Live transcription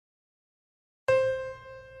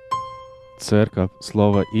Церковь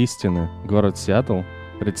Слова Истины, город Сиэтл,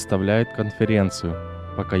 представляет конференцию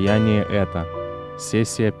 «Покаяние это.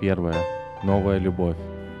 Сессия первая. Новая любовь».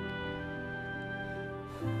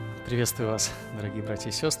 Приветствую вас, дорогие братья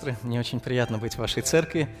и сестры. Мне очень приятно быть в вашей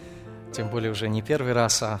церкви, тем более уже не первый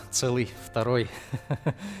раз, а целый второй.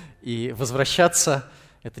 И возвращаться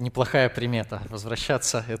 – это неплохая примета.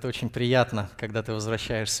 Возвращаться – это очень приятно, когда ты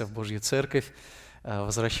возвращаешься в Божью церковь,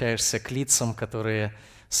 возвращаешься к лицам, которые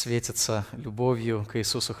светятся любовью к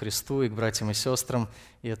Иисусу Христу и к братьям и сестрам,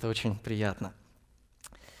 и это очень приятно.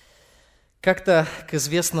 Как-то к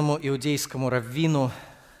известному иудейскому раввину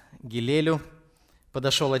Гилелю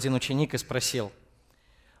подошел один ученик и спросил: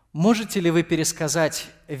 «Можете ли вы пересказать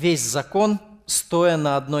весь закон, стоя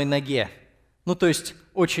на одной ноге? То есть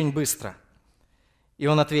очень быстро». И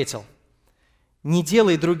он ответил: «Не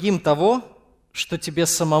делай другим того, что тебе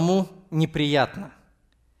самому неприятно».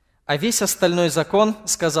 А весь остальной закон,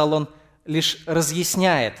 сказал он, лишь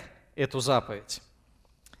разъясняет эту заповедь.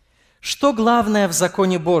 Что главное в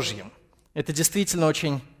законе Божьем? Это действительно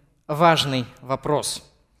очень важный вопрос.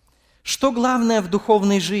 Что главное в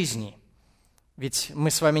духовной жизни? Ведь мы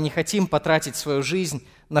с вами не хотим потратить свою жизнь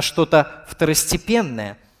на что-то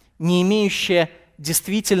второстепенное, не имеющее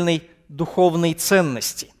действительной духовной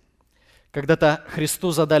ценности. Когда-то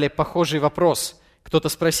Христу задали похожий вопрос. Кто-то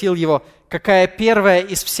спросил его: «Какая первая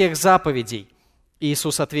из всех заповедей?» И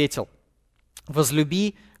Иисус ответил: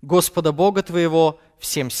 «Возлюби Господа Бога твоего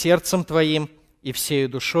всем сердцем твоим, и всею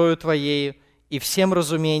душою твоею, и всем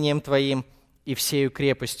разумением твоим, и всею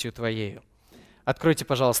крепостью твоею». Откройте,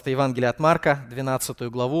 пожалуйста, Евангелие от Марка, 12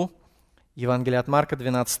 главу. Евангелие от Марка,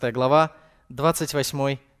 12 глава,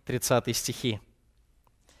 28-30 стихи.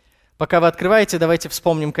 Пока вы открываете, давайте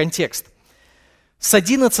вспомним контекст. С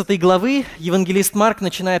 11 главы евангелист Марк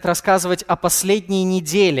начинает рассказывать о последней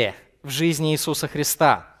неделе в жизни Иисуса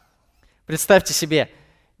Христа. Представьте себе,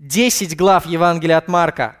 10 глав Евангелия от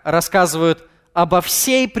Марка рассказывают обо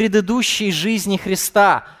всей предыдущей жизни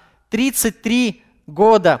Христа, 33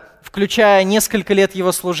 года, включая несколько лет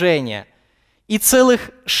Его служения. И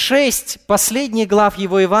целых 6 последних глав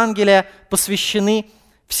Его Евангелия посвящены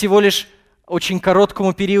всего лишь очень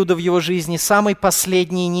короткому периоду в Его жизни, самой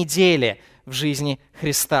последней неделе в жизни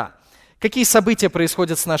Христа. Какие события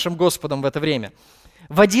происходят с нашим Господом в это время?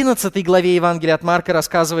 В 11 главе Евангелия от Марка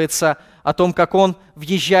рассказывается о том, как Он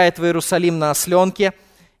въезжает в Иерусалим на осленке,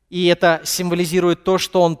 и это символизирует то,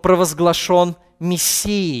 что Он провозглашен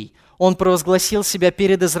Мессией. Он провозгласил себя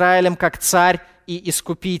перед Израилем как царь и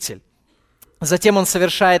искупитель. Затем Он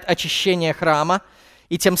совершает очищение храма,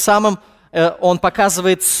 и тем самым Он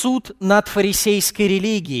показывает суд над фарисейской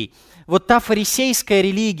религией. Вот та фарисейская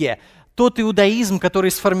религия, тот иудаизм,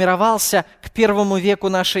 который сформировался к первому веку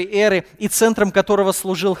нашей эры и центром которого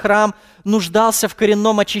служил храм, нуждался в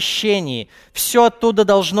коренном очищении. Все оттуда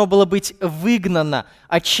должно было быть выгнано,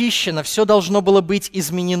 очищено, все должно было быть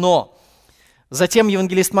изменено. Затем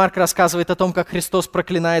евангелист Марк рассказывает о том, как Христос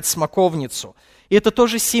проклинает смоковницу. И это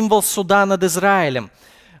тоже символ суда над Израилем.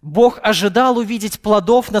 Бог ожидал увидеть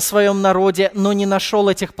плодов на своем народе, но не нашел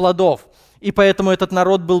этих плодов. И поэтому этот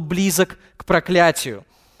народ был близок к проклятию.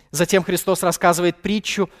 Затем Христос рассказывает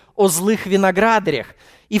притчу о злых виноградарях.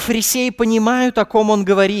 И фарисеи понимают, о ком Он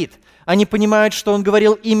говорит. Они понимают, что Он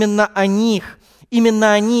говорил именно о них.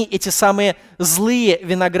 Именно они, эти самые злые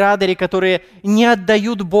виноградари, которые не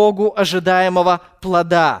отдают Богу ожидаемого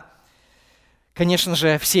плода. Конечно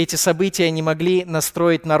же, все эти события не могли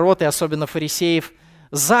настроить народ, и особенно фарисеев,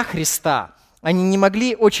 за Христа. Они не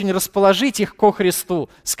могли очень расположить их ко Христу,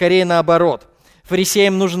 скорее наоборот.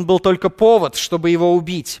 Фарисеям нужен был только повод, чтобы Его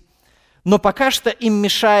убить. Но пока что им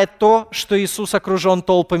мешает то, что Иисус окружен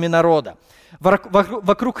толпами народа.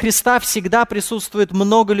 Вокруг Христа всегда присутствует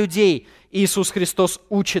много людей, и Иисус Христос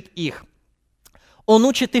учит их. Он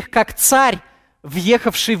учит их как царь,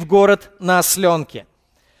 въехавший в город на осленке.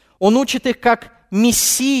 Он учит их как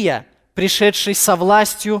Мессия, пришедший со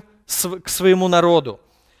властью к своему народу.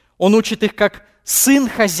 Он учит их как сын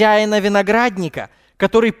хозяина виноградника,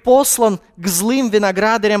 который послан к злым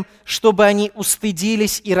виноградарям, чтобы они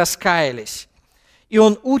устыдились и раскаялись. И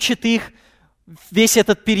Он учит их весь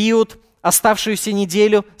этот период, оставшуюся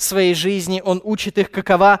неделю своей жизни, Он учит их,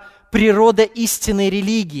 какова природа истинной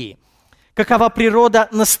религии, какова природа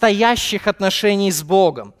настоящих отношений с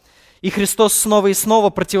Богом. И Христос снова и снова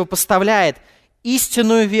противопоставляет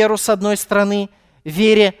истинную веру с одной стороны,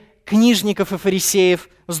 вере книжников и фарисеев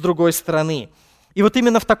с другой стороны. И вот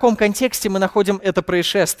именно в таком контексте мы находим это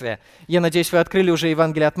происшествие. Я надеюсь, вы открыли уже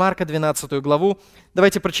Евангелие от Марка, 12 главу.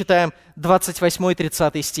 Давайте прочитаем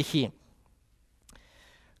 28-30 стихи.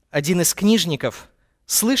 Один из книжников,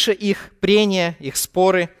 слыша их прения, их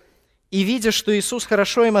споры, и, видя, что Иисус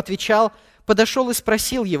хорошо им отвечал, подошел и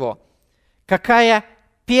спросил его, какая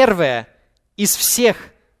первая из всех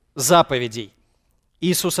заповедей?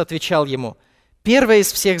 Иисус отвечал ему, первая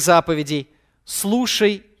из всех заповедей –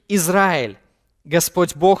 слушай, Израиль,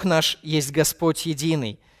 Господь Бог наш есть Господь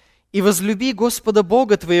единый, и возлюби Господа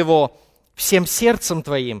Бога твоего всем сердцем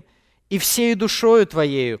твоим, и всею душою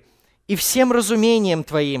твоею, и всем разумением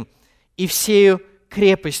твоим, и всею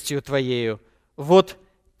крепостью твоею. Вот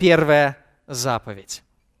первая заповедь.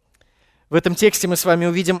 В этом тексте мы с вами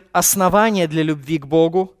увидим основание для любви к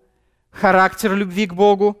Богу, характер любви к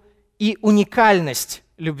Богу и уникальность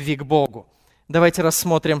любви к Богу. Давайте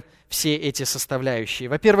рассмотрим все эти составляющие.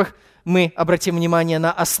 Во-первых, мы обратим внимание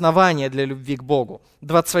на основание для любви к Богу.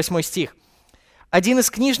 28 стих. «Один из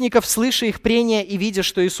книжников, слыша их прения и видя,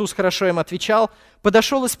 что Иисус хорошо им отвечал,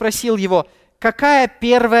 подошел и спросил его, какая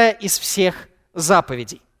первая из всех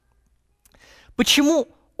заповедей?» Почему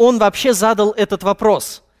он вообще задал этот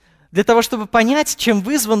вопрос? Для того, чтобы понять, чем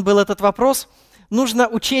вызван был этот вопрос, нужно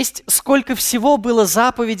учесть, сколько всего было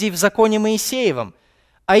заповедей в законе Моисеевом,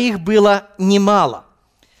 а их было немало.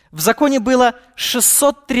 В законе было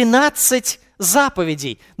 613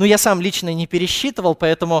 заповедей. Но я сам лично не пересчитывал,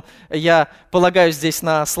 поэтому я полагаюсь здесь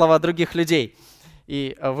на слова других людей.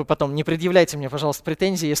 И вы потом не предъявляйте мне, пожалуйста,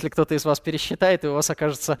 претензий, если кто-то из вас пересчитает, и у вас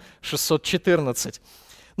окажется 614.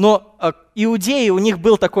 Но иудеи, у них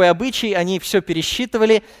был такой обычай, они все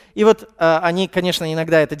пересчитывали, и вот они, конечно,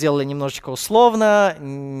 иногда это делали немножечко условно,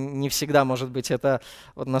 не всегда, может быть, это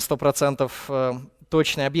на 100%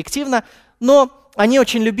 точно и объективно, но они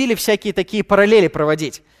очень любили всякие такие параллели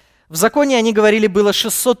проводить. В законе, они говорили, было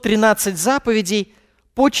 613 заповедей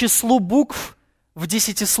по числу букв в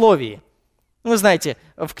десятисловии. Вы знаете,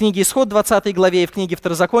 в книге Исход 20 главе и в книге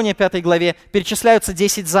Второзакония 5 главе перечисляются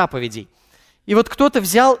 10 заповедей. И вот кто-то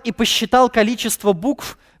взял и посчитал количество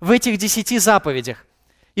букв в этих 10 заповедях.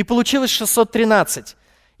 И получилось 613.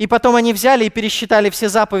 И потом они взяли и пересчитали все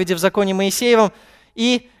заповеди в законе Моисеевом,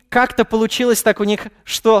 и как-то получилось так у них,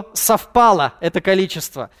 что совпало это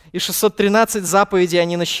количество. И 613 заповедей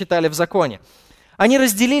они насчитали в законе. Они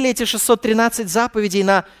разделили эти 613 заповедей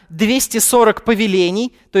на 240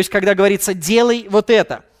 повелений, то есть когда говорится «делай вот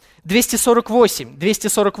это»,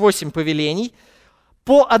 248 повелений,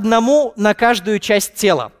 по одному на каждую часть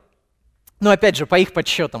тела. Но опять же, по их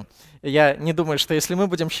подсчетам. Я не думаю, что если мы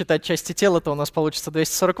будем считать части тела, то у нас получится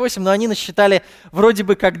 248, но они насчитали вроде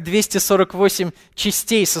бы как 248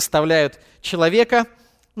 частей составляют человека.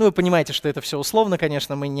 Ну, вы понимаете, что это все условно,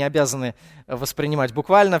 конечно, мы не обязаны воспринимать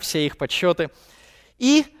буквально все их подсчеты.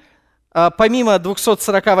 И помимо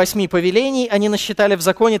 248 повелений, они насчитали в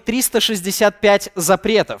законе 365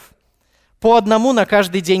 запретов. По одному на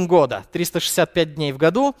каждый день года. 365 дней в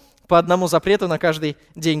году, по одному запрету на каждый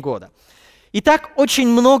день года. Итак, очень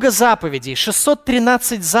много заповедей.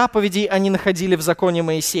 613 заповедей они находили в законе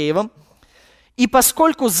Моисеевом. И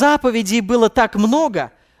поскольку заповедей было так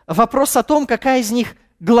много, вопрос о том, какая из них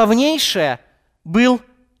главнейшая, был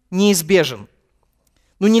неизбежен.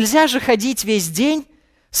 Ну нельзя же ходить весь день,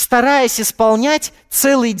 стараясь исполнять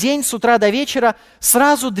целый день с утра до вечера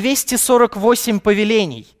сразу 248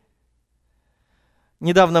 повелений.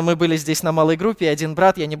 Недавно мы были здесь на малой группе, и один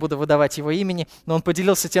брат, я не буду выдавать его имени, но он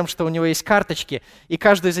поделился тем, что у него есть карточки, и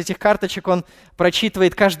каждую из этих карточек он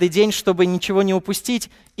прочитывает каждый день, чтобы ничего не упустить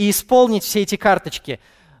и исполнить все эти карточки.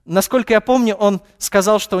 Насколько я помню, он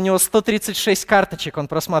сказал, что у него 136 карточек он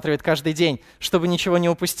просматривает каждый день, чтобы ничего не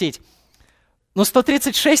упустить. Но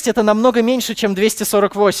 136 – это намного меньше, чем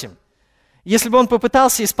 248. Если бы он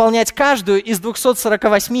попытался исполнять каждое из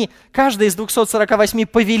 248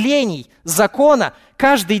 повелений закона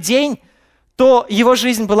каждый день, то его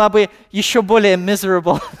жизнь была бы еще более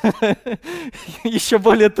miserable, еще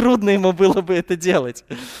более трудно ему было бы это делать.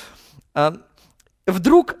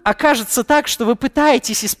 Вдруг окажется так, что вы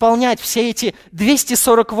пытаетесь исполнять все эти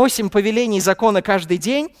 248 повелений закона каждый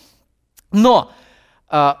день, но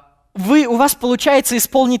у вас получается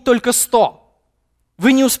исполнить только 100.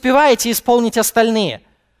 Вы не успеваете исполнить остальные.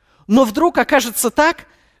 Но вдруг окажется так,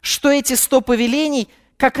 что эти 100 повелений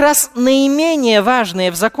как раз наименее важные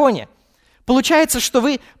в законе. Получается, что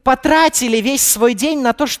вы потратили весь свой день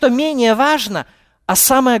на то, что менее важно, а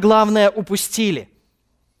самое главное упустили.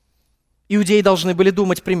 Иудеи должны были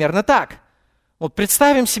думать примерно так. Вот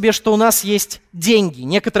представим себе, что у нас есть деньги,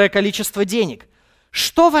 некоторое количество денег.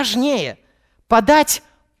 Что важнее, подать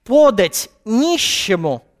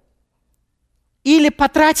нищему или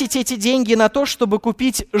потратить эти деньги на то, чтобы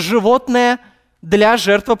купить животное для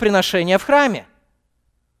жертвоприношения в храме?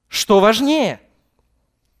 Что важнее?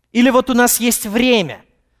 Или вот у нас есть время.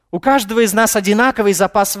 У каждого из нас одинаковый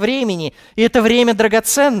запас времени, и это время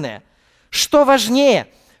драгоценное. Что важнее,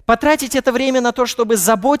 потратить это время на то, чтобы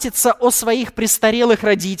заботиться о своих престарелых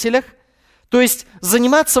родителях, то есть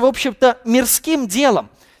заниматься, в общем-то, мирским делом,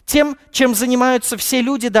 тем, чем занимаются все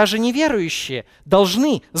люди, даже неверующие,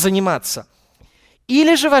 должны заниматься.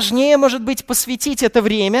 Или же важнее, может быть, посвятить это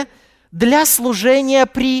время для служения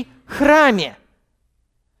при храме.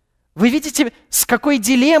 Вы видите, с какой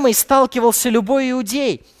дилеммой сталкивался любой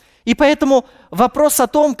иудей. И поэтому вопрос о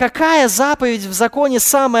том, какая заповедь в законе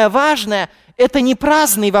самая важная, это не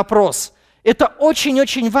праздный вопрос. Это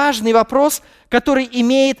очень-очень важный вопрос, который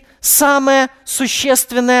имеет самое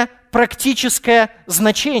существенное практическое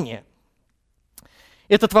значение.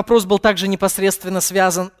 Этот вопрос был также непосредственно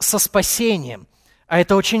связан со спасением. А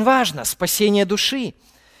это очень важно, спасение души.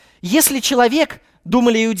 Если человек,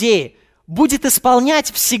 думали иудеи, будет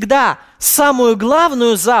исполнять всегда самую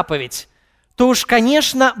главную заповедь, то уж,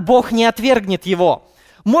 конечно, Бог не отвергнет его.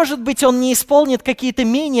 Может быть, он не исполнит какие-то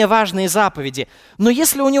менее важные заповеди, но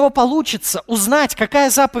если у него получится узнать,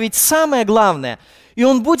 какая заповедь самая главная, и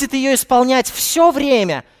он будет ее исполнять все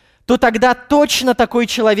время, то тогда точно такой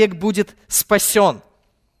человек будет спасен.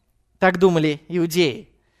 Так думали иудеи.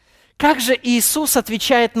 Как же Иисус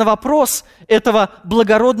отвечает на вопрос этого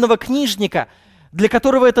благородного книжника, для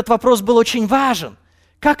которого этот вопрос был очень важен?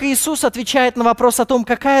 Как Иисус отвечает на вопрос о том,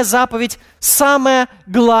 какая заповедь самая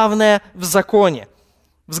главная в законе?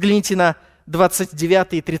 Взгляните на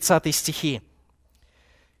 29 и 30 стихи.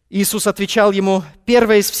 Иисус отвечал ему: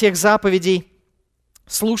 «Первая из всех заповедей: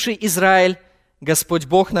 слушай, Израиль, Господь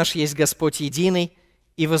Бог наш есть Господь единый,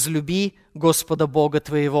 и возлюби Господа Бога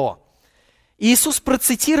твоего». Иисус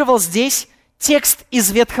процитировал здесь текст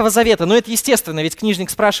из Ветхого Завета. Но это естественно, ведь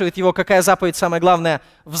книжник спрашивает его, какая заповедь самая главная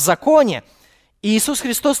в законе. И Иисус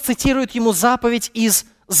Христос цитирует ему заповедь из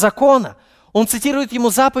закона. Он цитирует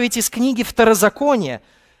ему заповедь из книги Второзакония,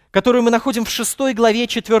 которую мы находим в 6 главе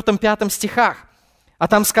 4-5 стихах. А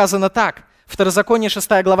там сказано так, Второзаконие 6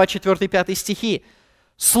 глава 4-5 стихи.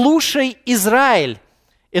 «Слушай, Израиль».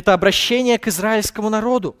 Это обращение к израильскому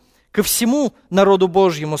народу, ко всему народу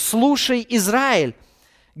Божьему. «Слушай, Израиль,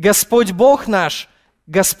 Господь Бог наш,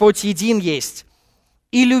 Господь един есть.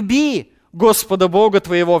 И люби Господа Бога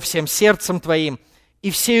твоего всем сердцем твоим,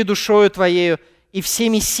 и всею душою твоею, и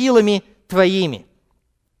всеми силами твоими».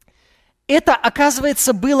 Это,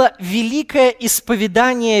 оказывается, было великое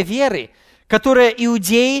исповедание веры, которое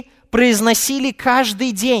иудеи произносили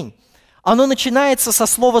каждый день. Оно начинается со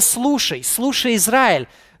слова «слушай», «слушай, Израиль».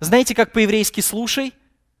 Знаете, как по-еврейски «слушай»?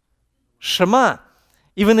 «Шема».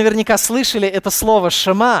 И вы наверняка слышали это слово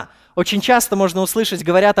 «шема». Очень часто можно услышать,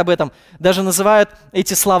 говорят об этом, даже называют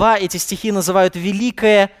эти слова, эти стихи называют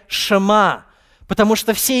 «великое шема», потому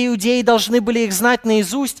что все иудеи должны были их знать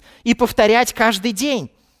наизусть и повторять каждый день.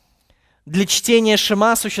 Для чтения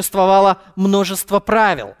шема существовало множество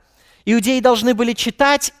правил. Иудеи должны были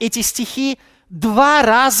читать эти стихи 2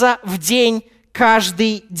 раза в день,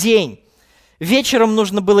 каждый день. Вечером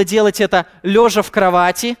нужно было делать это лежа в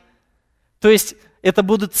кровати, то есть это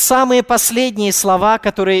будут самые последние слова,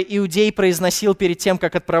 которые иудей произносил перед тем,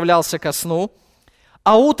 как отправлялся ко сну.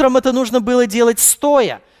 А утром это нужно было делать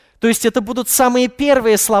стоя, то есть это будут самые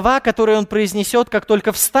первые слова, которые он произнесет, как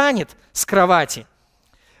только встанет с кровати.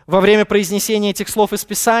 Во время произнесения этих слов из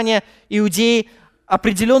Писания иудеи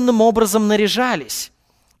определенным образом наряжались.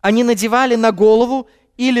 Они надевали на голову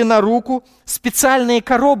или на руку специальные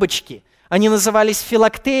коробочки. Они назывались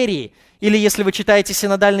филактерии, или, если вы читаете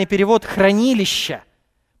синодальный перевод, хранилища.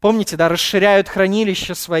 Помните, да, расширяют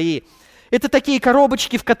хранилища свои. Это такие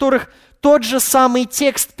коробочки, в которых тот же самый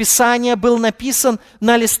текст Писания был написан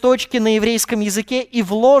на листочке на еврейском языке и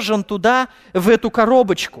вложен туда, в эту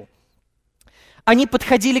коробочку. Они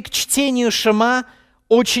подходили к чтению шема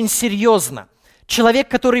очень серьезно. Человек,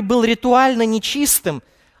 который был ритуально нечистым,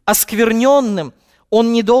 оскверненным,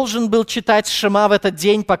 он не должен был читать шема в этот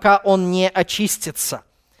день, пока он не очистится.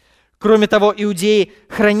 Кроме того, иудеи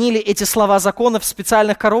хранили эти слова закона в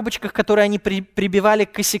специальных коробочках, которые они прибивали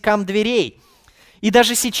к косякам дверей. И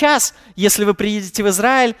даже сейчас, если вы приедете в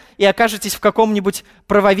Израиль и окажетесь в каком-нибудь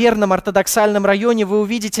правоверном ортодоксальном районе, вы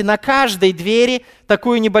увидите на каждой двери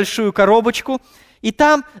такую небольшую коробочку, и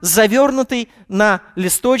там, завернутый на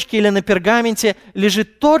листочке или на пергаменте,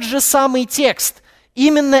 лежит тот же самый текст.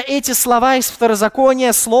 Именно эти слова из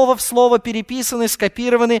Второзакония, слово в слово переписаны,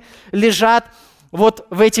 скопированы, лежат вот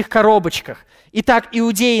в этих коробочках. Итак,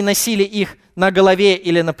 иудеи носили их на голове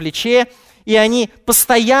или на плече, и они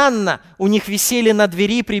постоянно, у них висели на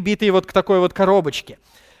двери, прибитые вот к такой вот коробочке.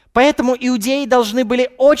 Поэтому иудеи должны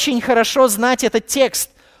были очень хорошо знать этот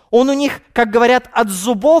текст. Он у них, как говорят, от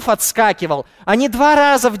зубов отскакивал. Они 2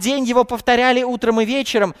 раза в день его повторяли утром и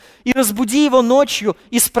вечером. И разбуди его ночью,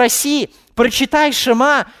 и спроси, прочитай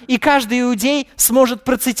Шема, и каждый иудей сможет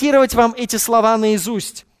процитировать вам эти слова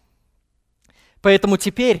наизусть. Поэтому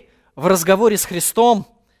теперь в разговоре с Христом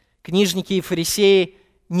книжники и фарисеи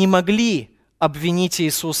не могли обвинить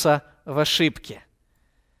Иисуса в ошибке.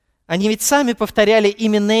 Они ведь сами повторяли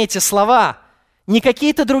именно эти слова. Не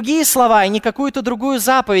какие-то другие слова и не какую-то другую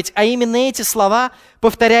заповедь, а именно эти слова,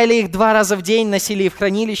 повторяли их 2 раза в день, носили их в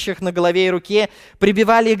хранилищах, на голове и руке,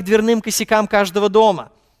 прибивали их к дверным косякам каждого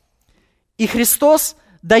дома. И Христос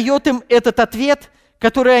дает им этот ответ,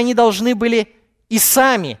 который они должны были и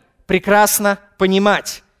сами прекрасно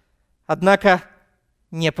понимать. Однако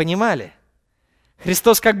не понимали.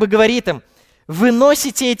 Христос как бы говорит им: вы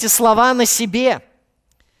носите эти слова на себе,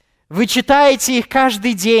 вы читаете их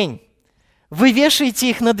каждый день, вы вешаете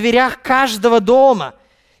их на дверях каждого дома,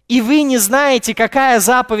 и вы не знаете, какая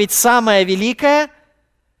заповедь самая великая.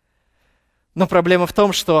 Но проблема в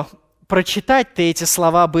том, что прочитать-то эти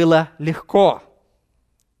слова было легко,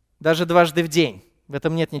 даже 2 раза в день. В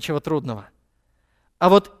этом нет ничего трудного. А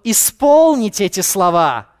вот исполнить эти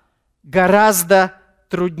слова гораздо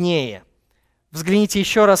труднее. Взгляните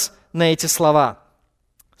еще раз на эти слова.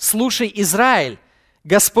 «Слушай, Израиль,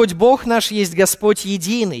 Господь Бог наш есть Господь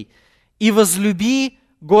единый, и возлюби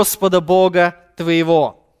Господа Бога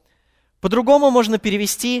твоего». По-другому можно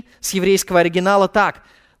перевести с еврейского оригинала так: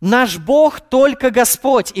 «Наш Бог только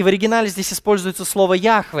Господь». И в оригинале здесь используется слово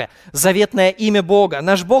 «Яхве», заветное имя Бога.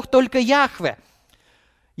 Наш Бог только Яхве.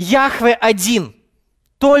 Яхве один.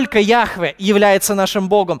 Только Яхве является нашим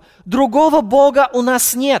Богом. Другого Бога у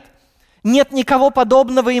нас нет. Нет никого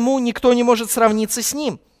подобного Ему, никто не может сравниться с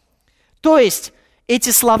Ним. То есть,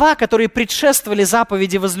 эти слова, которые предшествовали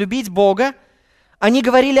заповеди возлюбить Бога, они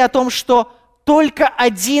говорили о том, что только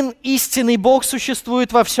один истинный Бог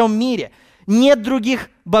существует во всем мире. Нет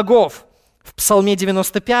других богов. В Псалме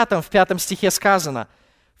 95, в 5 стихе сказано: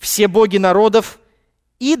 «Все боги народов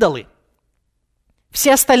 – идолы».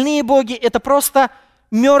 Все остальные боги – это просто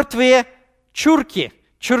мертвые чурки,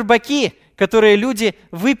 чурбаки, которые люди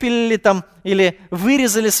выпилили там или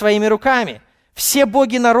вырезали своими руками. Все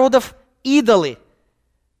боги народов – идолы,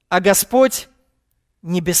 а Господь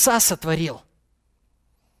небеса сотворил.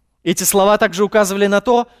 Эти слова также указывали на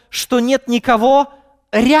то, что нет никого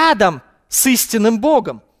рядом с истинным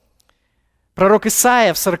Богом. Пророк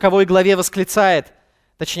Исаия в 40 главе восклицает,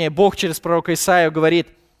 точнее, Бог через пророка Исаию говорит: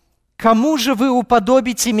 «Кому же вы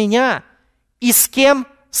уподобите меня и с кем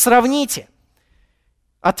сравните?»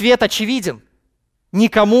 Ответ очевиден: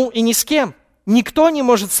 никому и ни с кем. Никто не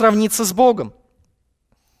может сравниться с Богом.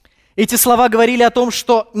 Эти слова говорили о том,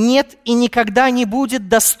 что нет и никогда не будет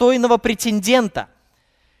достойного претендента.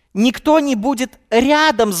 Никто не будет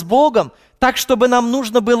рядом с Богом, так, чтобы нам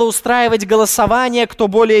нужно было устраивать голосование, кто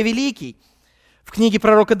более великий. В книге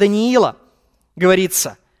пророка Даниила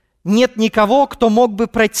говорится: нет никого, кто мог бы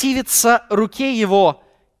противиться руке его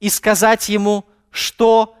и сказать ему: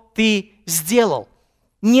 что ты сделал.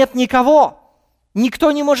 Нет никого.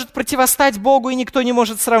 Никто не может противостать Богу, и никто не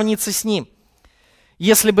может сравниться с Ним.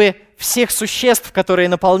 Если бы всех существ, которые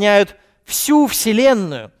наполняют всю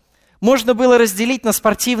Вселенную, можно было разделить на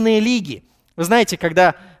спортивные лиги. Вы знаете,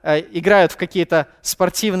 когда играют в какие-то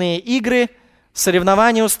спортивные игры,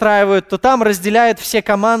 соревнования устраивают, то там разделяют все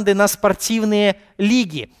команды на спортивные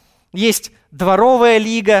лиги. Есть дворовая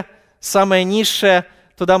лига, самая низшая,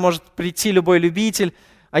 туда может прийти любой любитель,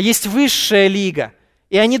 а есть высшая лига,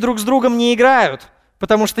 и они друг с другом не играют,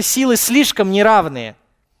 потому что силы слишком неравные.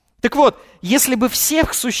 Так вот, если бы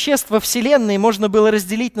всех существ во Вселенной можно было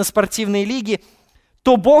разделить на спортивные лиги,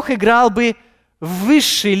 то Бог играл бы в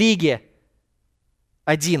высшей лиге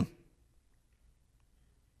один.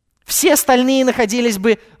 Все остальные находились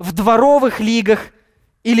бы в дворовых лигах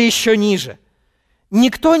или еще ниже.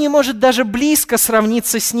 Никто не может даже близко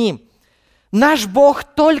сравниться с Ним. Наш Бог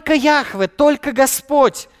только Яхве, только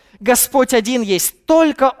Господь. Господь один есть,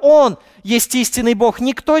 только Он есть истинный Бог.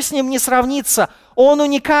 Никто с Ним не сравнится. Он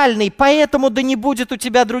уникальный, поэтому да не будет у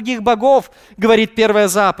тебя других богов, говорит первая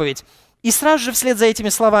заповедь. И сразу же вслед за этими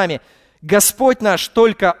словами: Господь наш,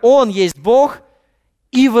 только Он есть Бог,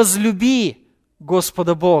 и возлюби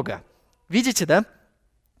Господа Бога. Видите, да?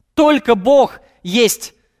 Только Бог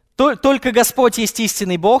есть, только Господь есть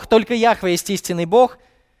истинный Бог, только Яхве есть истинный Бог,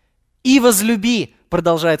 и возлюби,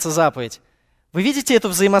 продолжается заповедь. Вы видите эту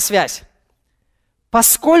взаимосвязь?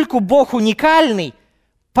 Поскольку Бог уникальный,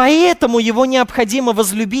 поэтому Его необходимо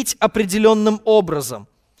возлюбить определенным образом.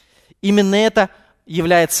 Именно это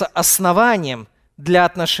является основанием для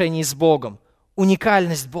отношений с Богом.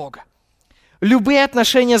 Уникальность Бога. Любые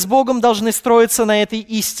отношения с Богом должны строиться на этой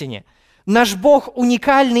истине. Наш Бог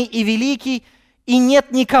уникальный и великий, и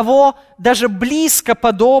нет никого даже близко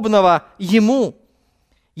подобного Ему.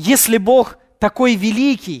 Если Бог такой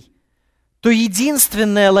великий, то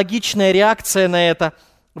единственная логичная реакция на это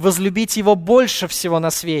 – возлюбить Его больше всего на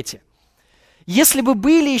свете. Если бы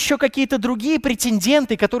были еще какие-то другие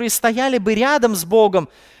претенденты, которые стояли бы рядом с Богом,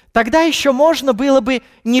 тогда еще можно было бы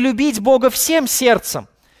не любить Бога всем сердцем.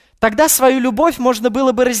 Тогда свою любовь можно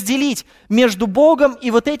было бы разделить между Богом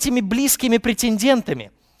и вот этими близкими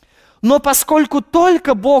претендентами. Но поскольку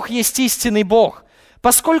только Бог есть истинный Бог,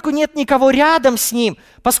 поскольку нет никого рядом с Ним,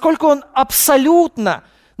 поскольку Он абсолютно,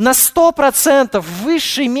 на 100% в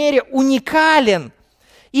высшей мере уникален,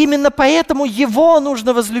 именно поэтому Его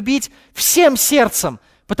нужно возлюбить всем сердцем,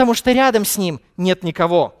 потому что рядом с Ним нет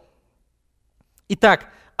никого. Итак,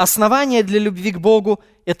 основание для любви к Богу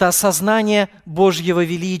 – это осознание Божьего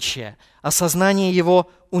величия, осознание Его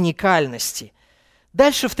уникальности.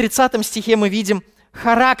 Дальше в 30 стихе мы видим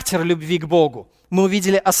характер любви к Богу. Мы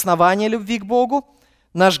увидели основание любви к Богу,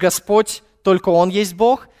 наш Господь, только Он есть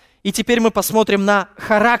Бог. И теперь мы посмотрим на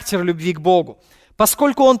характер любви к Богу.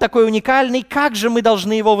 Поскольку Он такой уникальный, как же мы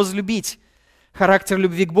должны Его возлюбить? Характер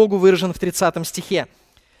любви к Богу выражен в 30 стихе.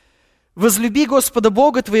 «Возлюби Господа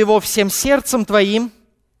Бога твоего всем сердцем твоим,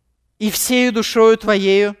 и всею душою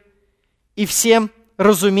твоею, и всем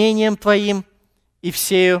разумением твоим, и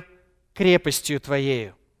всею крепостью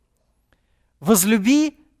твоею».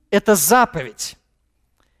 Возлюби – это заповедь,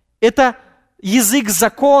 это язык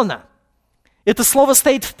закона, это слово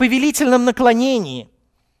стоит в повелительном наклонении.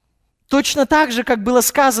 Точно так же, как было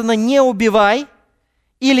сказано «не убивай»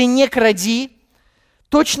 или «не кради»,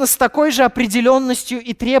 точно с такой же определенностью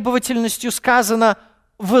и требовательностью сказано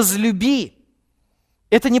 «возлюби».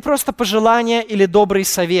 Это не просто пожелание или добрый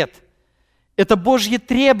совет. Это Божье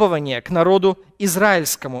требование к народу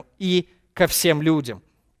израильскому и ко всем людям.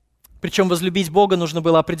 Причем возлюбить Бога нужно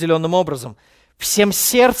было определенным образом. Всем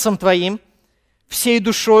сердцем твоим, всей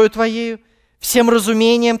душою твоею, всем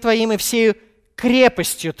разумением твоим и всею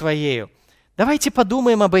крепостью твоею. Давайте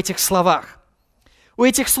подумаем об этих словах. У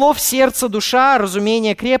этих слов сердце, душа,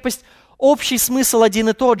 разумение, крепость – общий смысл один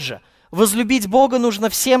и тот же. Возлюбить Бога нужно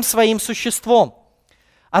всем своим существом.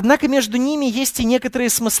 Однако между ними есть и некоторые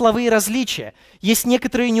смысловые различия, есть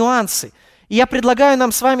некоторые нюансы. И я предлагаю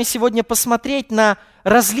нам с вами сегодня посмотреть на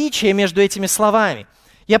различия между этими словами.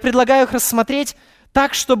 Я предлагаю их рассмотреть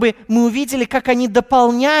так, чтобы мы увидели, как они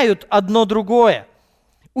дополняют одно другое,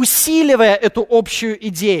 усиливая эту общую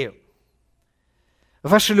идею.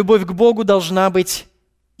 Ваша любовь к Богу должна быть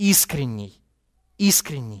искренней.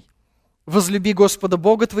 Искренней. Возлюби Господа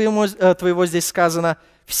Бога твоего, здесь сказано,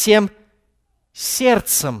 всем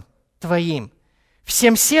сердцем твоим.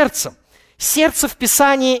 Всем сердцем. Сердце в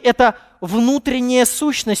Писании – это внутренняя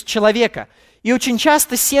сущность человека. И очень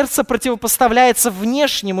часто сердце противопоставляется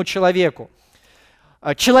внешнему человеку.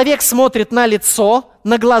 Человек смотрит на лицо,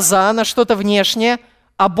 на глаза, на что-то внешнее,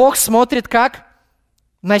 а Бог смотрит как?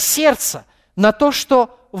 На сердце, на то,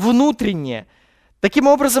 что внутреннее. Таким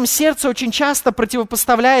образом, сердце очень часто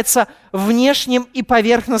противопоставляется внешним и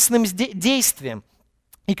поверхностным действиям.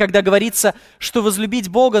 И когда говорится, что возлюбить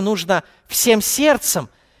Бога нужно всем сердцем,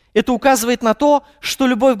 это указывает на то, что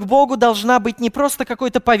любовь к Богу должна быть не просто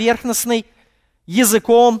какой-то поверхностной,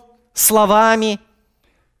 языком, словами,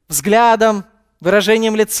 взглядом,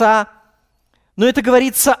 выражением лица, но это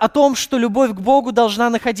говорится о том, что любовь к Богу должна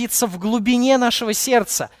находиться в глубине нашего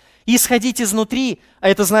сердца и исходить изнутри, а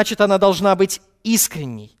это значит, она должна быть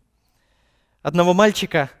искренней. Одного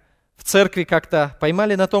мальчика в церкви как-то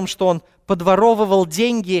поймали на том, что он подворовывал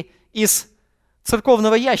деньги из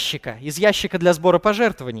церковного ящика, из ящика для сбора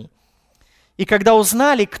пожертвований. И когда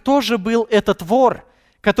узнали, кто же был этот вор,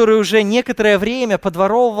 который уже некоторое время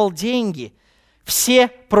подворовывал деньги, все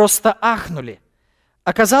просто ахнули.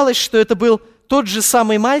 Оказалось, что это был тот же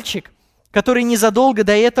самый мальчик, который незадолго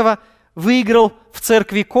до этого выиграл в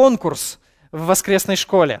церкви конкурс в воскресной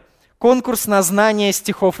школе. Конкурс на знание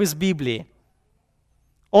стихов из Библии.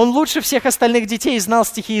 Он лучше всех остальных детей знал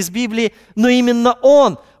стихи из Библии, но именно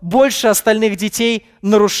он больше остальных детей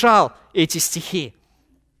нарушал эти стихи.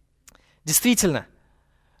 Действительно,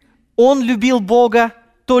 он любил Бога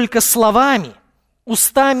только словами,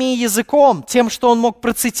 устами и языком, тем, что он мог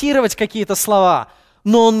процитировать какие-то слова,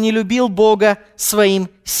 но он не любил Бога своим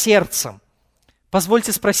сердцем.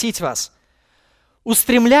 Позвольте спросить вас,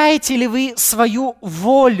 устремляете ли вы свою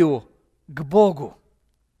волю к Богу?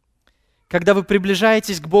 Когда вы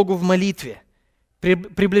приближаетесь к Богу в молитве,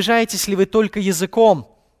 приближаетесь ли вы только языком,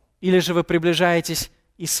 или же вы приближаетесь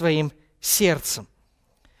и своим сердцем?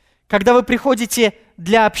 Когда вы приходите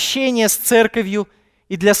для общения с церковью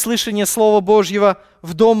и для слышания Слова Божьего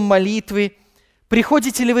в дом молитвы?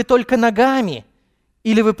 Приходите ли вы только ногами,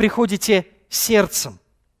 или вы приходите сердцем?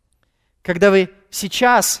 Когда вы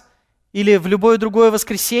сейчас или в любое другое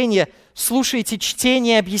воскресенье слушаете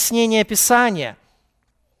чтение и объяснение Писания,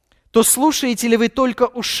 то слушаете ли вы только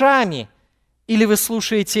ушами, или вы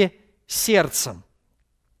слушаете сердцем?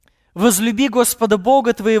 «Возлюби Господа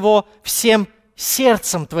Бога твоего всем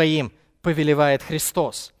сердцем твоим», повелевает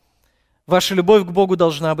Христос. Ваша любовь к Богу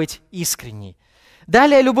должна быть искренней.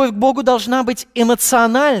 Далее, любовь к Богу должна быть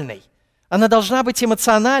эмоциональной. Она должна быть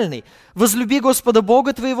эмоциональной. «Возлюби Господа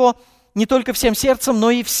Бога твоего не только всем сердцем,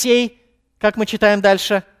 но и всей», как мы читаем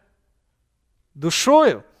дальше,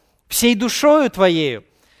 душою, всей душою твоею.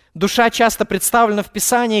 Душа часто представлена в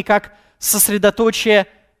Писании как сосредоточие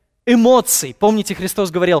эмоций. Помните,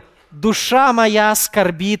 Христос говорил: «Душа моя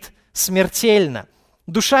скорбит смертельно».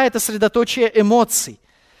 Душа – это средоточие эмоций.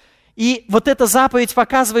 И вот эта заповедь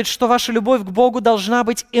показывает, что ваша любовь к Богу должна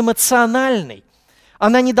быть эмоциональной.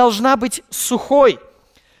 Она не должна быть сухой.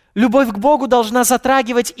 Любовь к Богу должна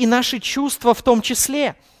затрагивать и наши чувства в том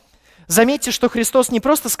числе. Заметьте, что Христос не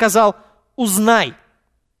просто сказал «узнай»,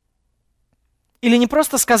 или не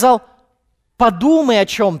просто сказал «подумай о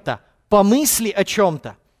чем-то», «помысли о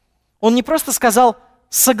чем-то». Он не просто сказал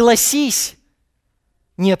 «согласись».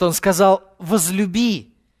 Нет, Он сказал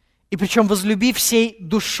 «возлюби». И причем возлюби всей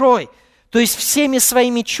душой, то есть всеми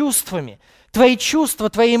своими чувствами. Твои чувства,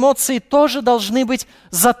 твои эмоции тоже должны быть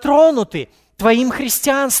затронуты твоим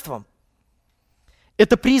христианством.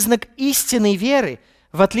 Это признак истинной веры,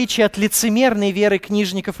 в отличие от лицемерной веры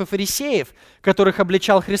книжников и фарисеев, которых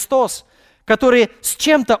обличал Христос, которые с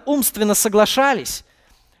чем-то умственно соглашались,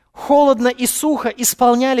 холодно и сухо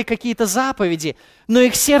исполняли какие-то заповеди, но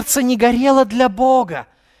их сердце не горело для Бога,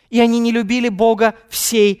 и они не любили Бога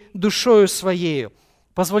всей душою своею.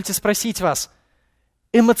 Позвольте спросить вас,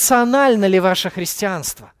 эмоционально ли ваше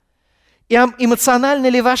христианство? Эмоциональны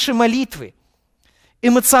ли ваши молитвы?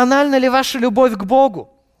 Эмоциональна ли ваша любовь к Богу?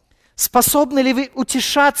 Способны ли вы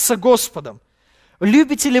утешаться Господом?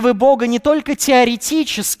 Любите ли вы Бога не только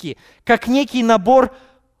теоретически, как некий набор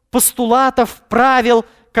постулатов, правил,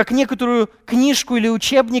 как некоторую книжку или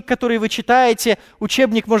учебник, который вы читаете?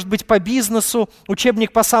 Учебник может быть по бизнесу,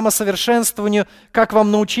 учебник по самосовершенствованию, как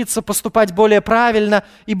вам научиться поступать более правильно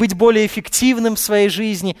и быть более эффективным в своей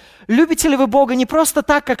жизни. Любите ли вы Бога не просто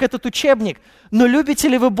так, как этот учебник, но любите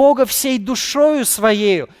ли вы Бога всей душою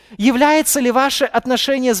своею? Является ли ваше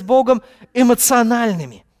отношение с Богом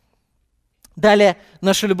эмоциональными? Далее,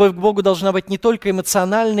 наша любовь к Богу должна быть не только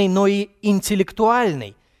эмоциональной, но и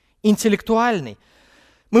интеллектуальной.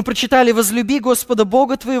 Мы прочитали: «Возлюби Господа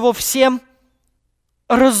Бога твоего всем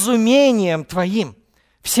разумением твоим».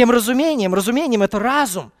 Всем разумением. Разумением – это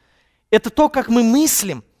разум. Это то, как мы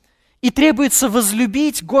мыслим. И требуется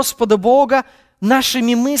возлюбить Господа Бога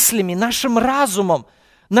нашими мыслями, нашим разумом,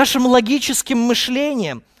 нашим логическим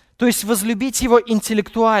мышлением. То есть возлюбить Его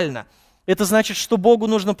интеллектуально. Это значит, что Богу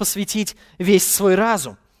нужно посвятить весь свой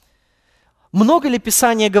разум. Много ли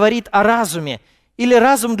Писание говорит о разуме? Или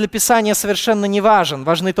разум для Писания совершенно не важен,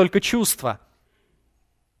 важны только чувства?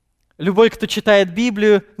 Любой, кто читает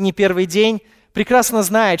Библию не первый день, прекрасно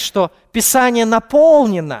знает, что Писание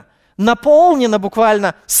наполнено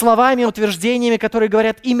буквально словами, утверждениями, которые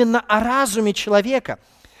говорят именно о разуме человека.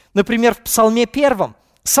 Например, в Псалме 1,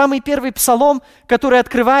 самый первый псалом, который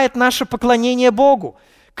открывает наше поклонение Богу.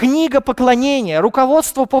 Книга поклонения,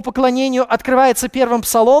 руководство по поклонению открывается первым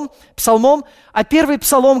псалмом, а первый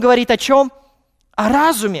псалом говорит о чем? О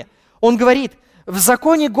разуме. Он говорит: в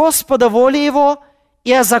законе Господа воля Его,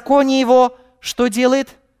 и о законе Его что делает?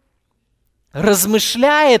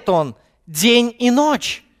 Размышляет Он день и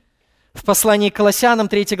ночь. В послании к Колоссянам,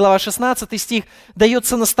 3 глава, 16 стих,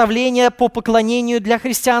 дается наставление по поклонению для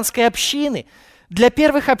христианской общины. Для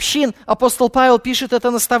первых общин апостол Павел пишет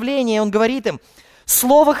это наставление, он говорит им: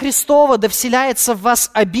 «Слово Христово да вселяется в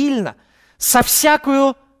вас обильно, со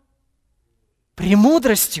всякою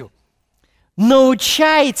премудростью.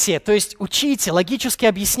 Научайте», то есть учите, логически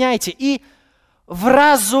объясняйте, и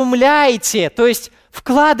вразумляйте, то есть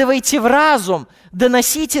вкладывайте в разум,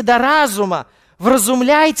 доносите до разума,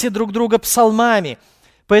 вразумляйте друг друга псалмами».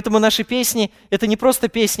 Поэтому наши песни – это не просто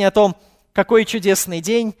песни о том, какой чудесный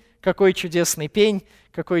день, какой чудесный пень,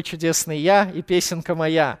 какой чудесный я и песенка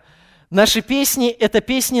моя. Наши песни – это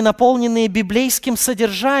песни, наполненные библейским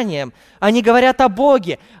содержанием. Они говорят о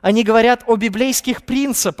Боге, они говорят о библейских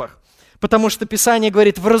принципах. Потому что Писание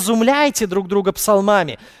говорит: вразумляйте друг друга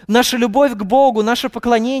псалмами. Наша любовь к Богу, наше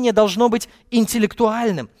поклонение должно быть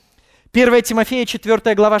интеллектуальным. 1 Тимофея,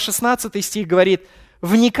 4 глава, 16 стих говорит: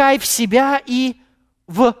 «Вникай в себя и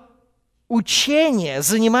в учение,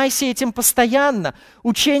 занимайся этим постоянно.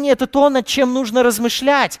 Учение – это то, над чем нужно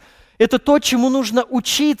размышлять. Это то, чему нужно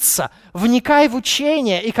учиться. Вникай в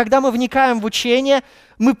учение. И когда мы вникаем в учение,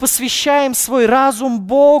 мы посвящаем свой разум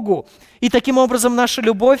Богу. И таким образом наша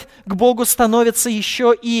любовь к Богу становится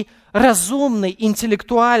еще и разумной,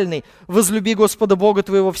 интеллектуальной. Возлюби Господа Бога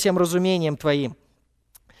твоего всем разумением твоим.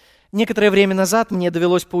 Некоторое время назад мне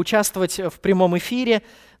довелось поучаствовать в прямом эфире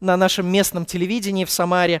на нашем местном телевидении в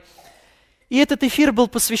Самаре. И этот эфир был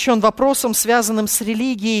посвящен вопросам, связанным с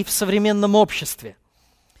религией в современном обществе.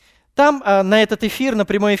 Там на этот эфир, на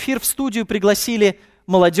прямой эфир в студию пригласили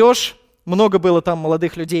молодежь, много было там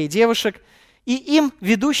молодых людей и девушек, и им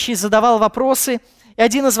ведущий задавал вопросы. И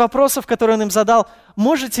один из вопросов, который он им задал: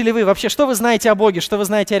 можете ли вы вообще, что вы знаете о Боге, что вы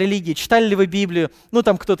знаете о религии, читали ли вы Библию? Ну,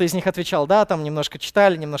 там кто-то из них отвечал: да, там немножко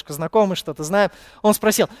читали, немножко знакомы, что-то знаем. Он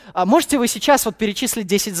спросил: а можете вы сейчас вот перечислить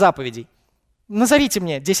 10 заповедей? Назовите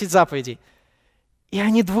мне 10 заповедей. И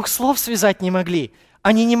они двух слов связать не могли.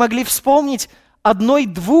 Они не могли вспомнить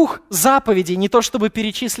одной-двух заповедей, не то чтобы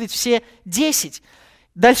перечислить все 10.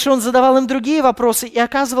 Дальше он задавал им другие вопросы, и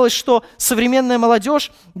оказывалось, что современная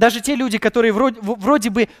молодежь, даже те люди, которые вроде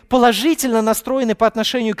бы положительно настроены по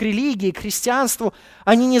отношению к религии, к христианству,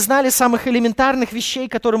 они не знали самых элементарных вещей,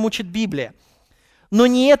 которым учит Библия. Но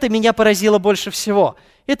не это меня поразило больше всего.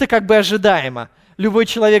 Это как бы ожидаемо. Любой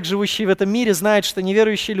человек, живущий в этом мире, знает, что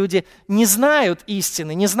неверующие люди не знают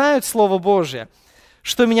истины, не знают Слова Божия.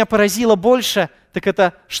 Что меня поразило больше, так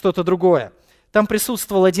это что-то другое. Там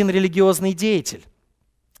присутствовал один религиозный деятель.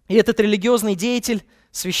 И этот религиозный деятель,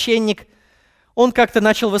 священник, он как-то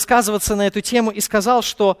начал высказываться на эту тему и сказал,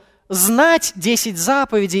 что знать 10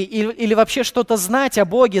 заповедей или вообще что-то знать о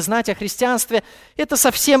Боге, знать о христианстве, это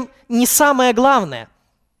совсем не самое главное.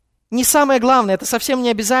 Не самое главное, это совсем не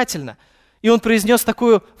обязательно. И он произнес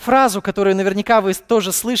такую фразу, которую наверняка вы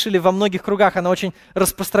тоже слышали во многих кругах, она очень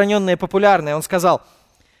распространенная и популярная. Он сказал: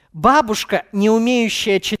 бабушка, не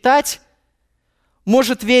умеющая читать,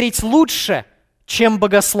 может верить лучше, чем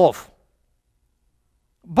богослов.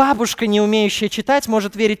 Бабушка, не умеющая читать,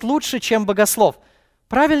 может верить лучше, чем богослов.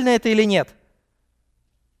 Правильно это или нет?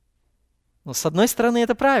 Ну, с одной стороны,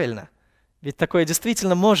 это правильно. Ведь такое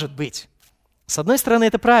действительно может быть. С одной стороны,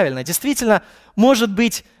 это правильно. Действительно, может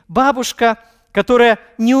быть бабушка, которая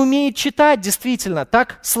не умеет читать, действительно.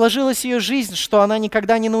 Так сложилась ее жизнь, что она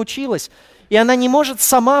никогда не научилась. И она не может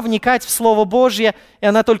сама вникать в Слово Божье, и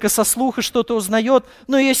она только со слуха что-то узнает,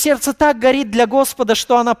 но ее сердце так горит для Господа,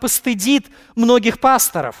 что она постыдит многих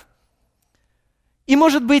пасторов. И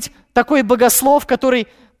может быть такой богослов, который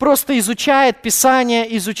просто изучает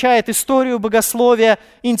Писание, изучает историю богословия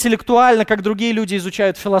интеллектуально, как другие люди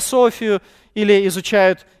изучают философию или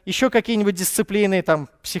изучают еще какие-нибудь дисциплины, там,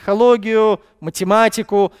 психологию,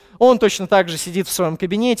 математику. Он точно так же сидит в своем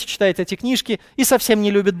кабинете, читает эти книжки и совсем не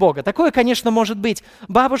любит Бога. Такое, конечно, может быть.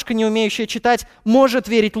 Бабушка, не умеющая читать, может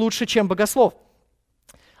верить лучше, чем богослов.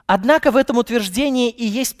 Однако в этом утверждении и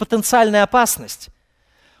есть потенциальная опасность.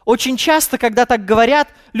 Очень часто, когда так говорят,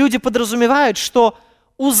 люди подразумевают, что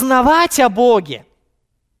узнавать о Боге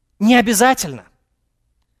не обязательно.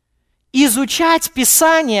 Изучать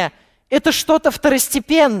Писание – это что-то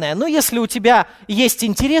второстепенное. Ну, если у тебя есть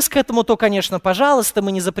интерес к этому, то, конечно, пожалуйста,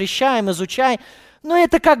 мы не запрещаем, изучай. Но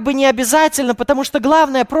это как бы не обязательно, потому что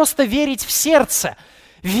главное просто верить в сердце,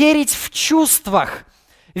 верить в чувствах,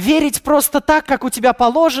 верить просто так, как у тебя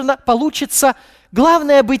положено, получится.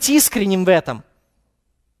 Главное быть искренним в этом.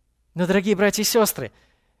 Но, дорогие братья и сестры,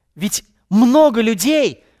 ведь много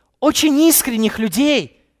людей, очень искренних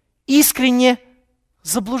людей, искренне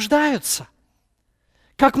заблуждаются.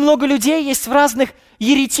 Как много людей есть в разных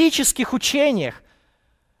еретических учениях,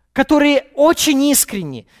 которые очень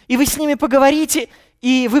искренни, и вы с ними поговорите,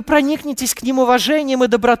 и вы проникнетесь к ним уважением и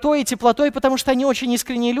добротой, и теплотой, потому что они очень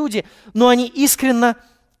искренние люди, но они искренне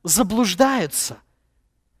заблуждаются.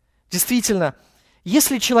 Действительно,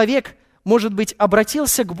 если человек, может быть,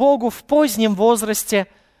 обратился к Богу в позднем возрасте,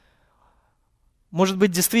 может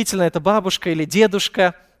быть, действительно это бабушка или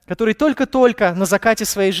дедушка, который только-только на закате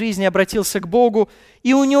своей жизни обратился к Богу,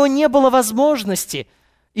 и у него не было возможности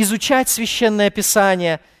изучать Священное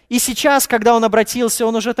Писание. И сейчас, когда он обратился,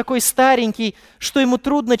 он уже такой старенький, что ему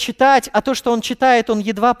трудно читать, а то, что он читает, он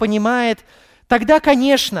едва понимает. Тогда,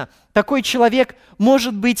 конечно, такой человек,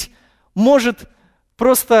 может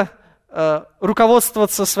просто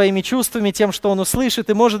руководствоваться своими чувствами, тем, что он услышит,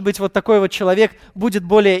 и, может быть, вот такой вот человек будет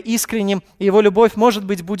более искренним, и его любовь, может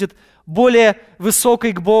быть, будет более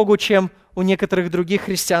высокой к Богу, чем у некоторых других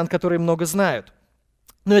христиан, которые много знают.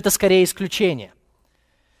 Но это скорее исключение.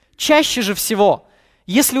 Чаще же всего,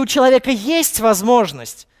 если у человека есть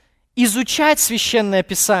возможность изучать Священное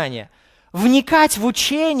Писание, вникать в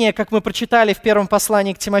учение, как мы прочитали в первом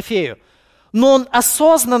послании к Тимофею, но он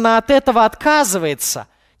осознанно от этого отказывается,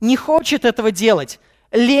 не хочет этого делать,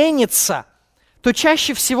 ленится, то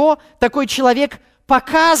чаще всего такой человек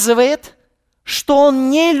показывает, что он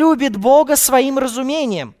не любит Бога своим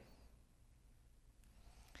разумением.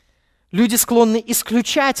 Люди склонны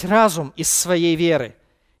исключать разум из своей веры.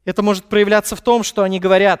 Это может проявляться в том, что они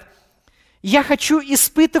говорят: «Я хочу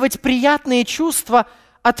испытывать приятные чувства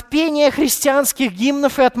от пения христианских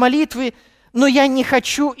гимнов и от молитвы, но я не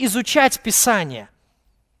хочу изучать Писание.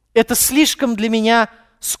 Это слишком для меня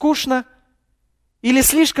скучно, или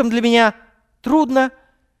слишком для меня трудно,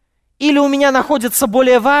 или у меня находятся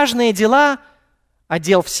более важные дела, а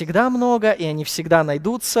дел всегда много, и они всегда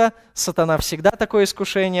найдутся, сатана всегда такое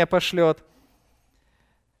искушение пошлет».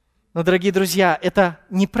 Но, дорогие друзья, это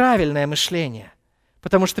неправильное мышление,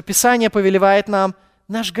 потому что Писание повелевает нам,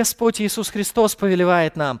 наш Господь Иисус Христос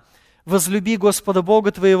повелевает нам: возлюби Господа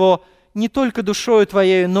Бога твоего не только душою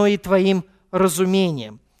твоей, но и твоим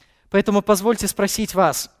разумением. Поэтому позвольте спросить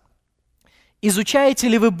вас, изучаете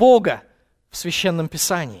ли вы Бога в Священном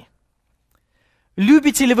Писании?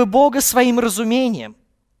 Любите ли вы Бога своим разумением?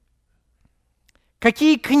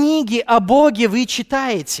 Какие книги о Боге вы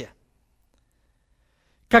читаете?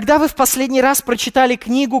 Когда вы в последний раз прочитали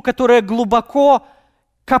книгу, которая глубоко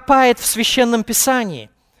копает в Священном Писании,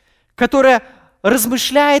 которая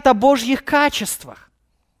размышляет о Божьих качествах?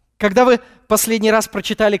 Когда вы последний раз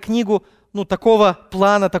прочитали книгу, такого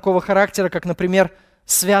плана, такого характера, как, например,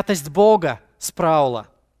 «Святость Бога» Спраула,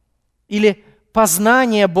 или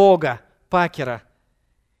 «Познание Бога» Пакера,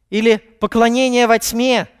 или «Поклонение во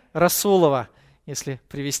тьме» Расулова, если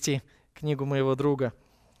привести книгу моего друга.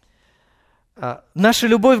 Наша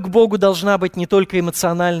любовь к Богу должна быть не только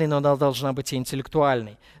эмоциональной, но она должна быть и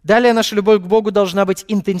интеллектуальной. Далее наша любовь к Богу должна быть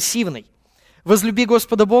интенсивной. «Возлюби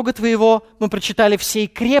Господа Бога твоего» мы прочитали «всей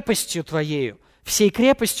крепостью твоею». «Всей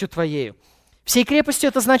крепостью твоею». «Всей крепостью»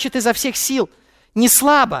 это значит изо всех сил, не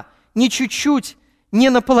слабо, не чуть-чуть, не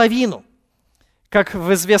наполовину. Как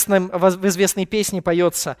в известной песне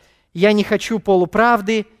поется: «Я не хочу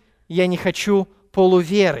полуправды, я не хочу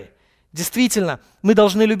полуверы». Действительно, мы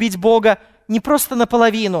должны любить Бога не просто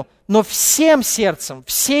наполовину, но всем сердцем,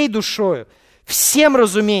 всей душою, всем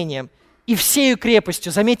разумением и всею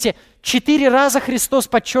крепостью. Заметьте, 4 раза Христос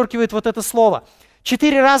подчеркивает вот это слово.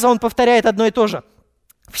 4 раза Он повторяет одно и то же.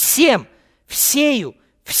 Всем, всею,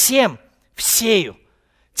 всем, всею.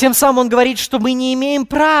 Тем самым Он говорит, что мы не имеем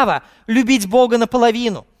права любить Бога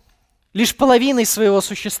наполовину, лишь половиной своего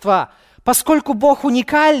существа. Поскольку Бог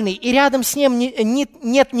уникальный, и рядом с Ним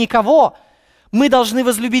нет никого, мы должны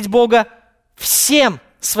возлюбить Бога всем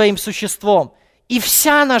своим существом. И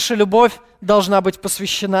вся наша любовь должна быть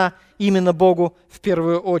посвящена именно Богу в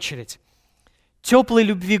первую очередь. Теплой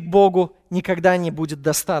любви к Богу никогда не будет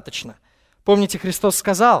достаточно. Помните, Христос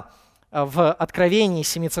сказал в Откровении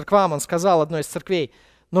 7 церквам, Он сказал одной из церквей: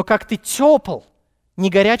 «Но как ты тепл, ни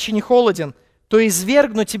горячий, ни холоден, то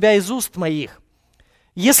извергну тебя из уст моих».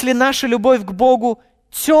 Если наша любовь к Богу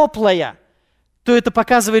теплая, то это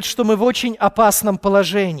показывает, что мы в очень опасном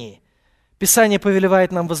положении. Писание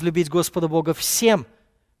повелевает нам возлюбить Господа Бога всем,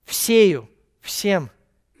 всею, всем,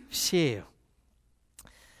 всею.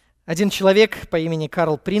 Один человек по имени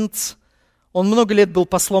Карл Принц, он много лет был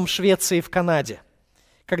послом Швеции в Канаде.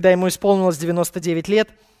 Когда ему исполнилось 99 лет,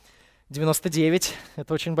 99 –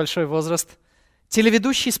 это очень большой возраст,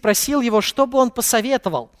 телеведущий спросил его, что бы он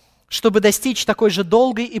посоветовал, чтобы достичь такой же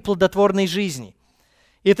долгой и плодотворной жизни.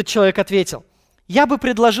 И этот человек ответил: «Я бы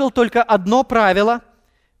предложил только одно правило –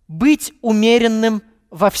 быть умеренным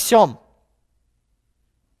во всем».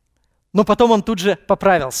 Но потом он тут же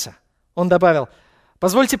поправился. Он добавил: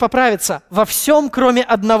 «Позвольте поправиться, во всем, кроме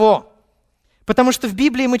одного». Потому что в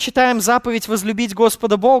Библии мы читаем заповедь возлюбить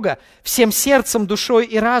Господа Бога всем сердцем, душой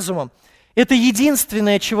и разумом. Это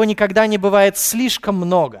единственное, чего никогда не бывает слишком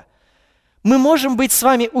много. Мы можем быть с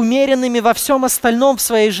вами умеренными во всем остальном в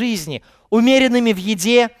своей жизни, умеренными в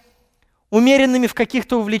еде, умеренными в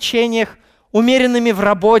каких-то увлечениях, умеренными в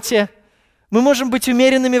работе. Мы можем быть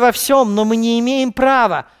умеренными во всем, но мы не имеем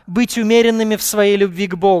права быть умеренными в своей любви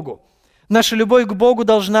к Богу. Наша любовь к Богу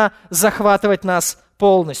должна захватывать нас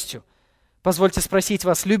полностью. Позвольте спросить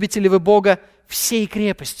вас, любите ли вы Бога всей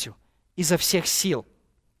крепостью, изо всех сил?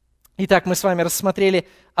 Итак, мы с вами рассмотрели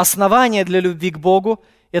основания для любви к Богу.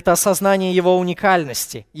 Это осознание Его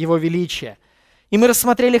уникальности, Его величия. И мы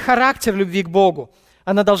рассмотрели характер любви к Богу.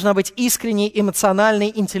 Она должна быть искренней,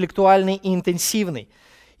 эмоциональной, интеллектуальной и интенсивной.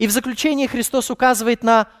 И в заключение Христос указывает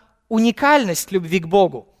на уникальность любви к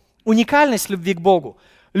Богу. Уникальность любви к Богу.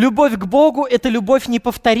 Любовь к Богу – это любовь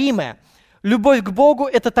неповторимая. Любовь к Богу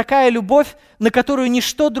 – это такая любовь, на которую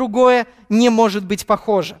ничто другое не может быть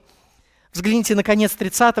похоже. Взгляните на конец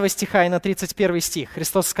 30 стиха и на 31 стих.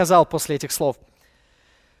 Христос сказал после этих слов: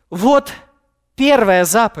 «Вот первая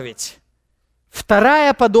заповедь,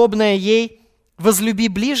 вторая, подобная ей, возлюби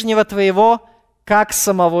ближнего твоего, как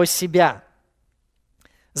самого себя».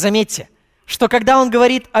 Заметьте, что когда он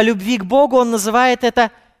говорит о любви к Богу, он называет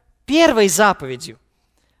это первой заповедью.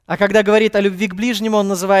 А когда говорит о любви к ближнему, он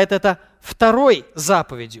называет это второй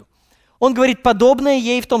заповедью. Он говорит подобное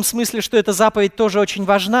ей в том смысле, что эта заповедь тоже очень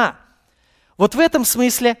важна. Вот в этом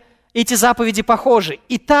смысле эти заповеди похожи.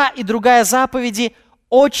 И та, и другая заповеди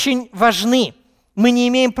очень важны. Мы не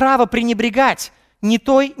имеем права пренебрегать ни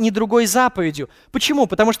той, ни другой заповедью. Почему?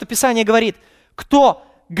 Потому что Писание говорит: кто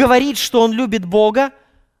говорит, что он любит Бога,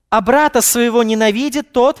 а брата своего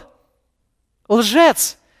ненавидит, тот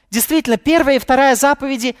лжец. Действительно, первая и вторая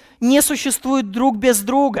заповеди не существуют друг без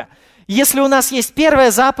друга. Если у нас есть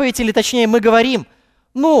первая заповедь, или точнее мы говорим: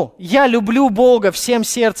 я люблю Бога всем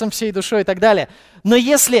сердцем, всей душой и так далее. Но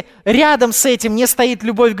если рядом с этим не стоит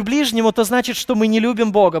любовь к ближнему, то значит, что мы не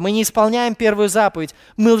любим Бога, мы не исполняем первую заповедь,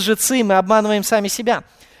 мы лжецы, мы обманываем сами себя.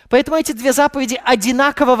 Поэтому эти две заповеди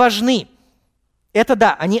одинаково важны. Это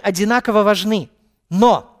да, они одинаково важны.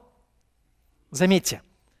 Но, заметьте,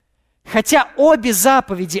 хотя обе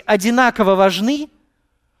заповеди одинаково важны,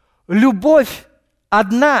 любовь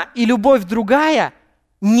одна и любовь другая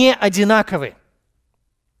не одинаковы.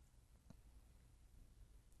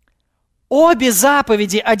 Обе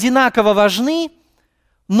заповеди одинаково важны,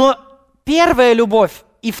 но первая любовь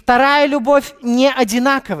и вторая любовь не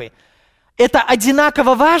одинаковы. Это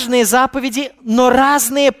одинаково важные заповеди, но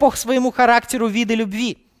разные по своему характеру виды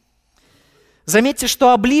любви. Заметьте,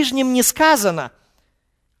 что о ближнем не сказано: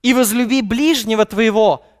 «И возлюби ближнего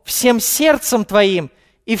твоего всем сердцем твоим,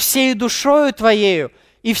 и всею душою твоею,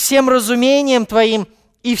 и всем разумением твоим,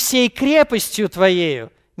 и всей крепостью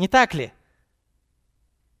твоею». Не так ли?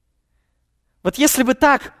 Вот если бы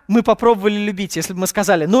так мы попробовали любить, если бы мы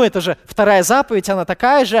сказали: это же вторая заповедь, она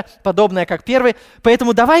такая же, подобная, как первая,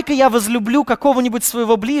 поэтому давай-ка я возлюблю какого-нибудь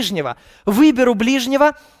своего ближнего, выберу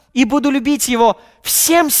ближнего и буду любить его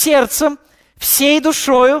всем сердцем, всей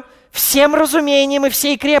душою, всем разумением и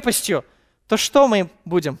всей крепостью, то что мы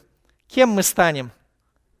будем? Кем мы станем?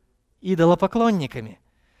 Идолопоклонниками.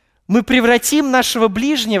 Мы превратим нашего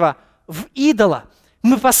ближнего в идола.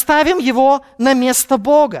 Мы поставим его на место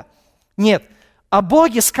Бога. Нет, о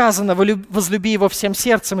Боге сказано: возлюби его всем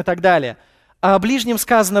сердцем и так далее. А о ближнем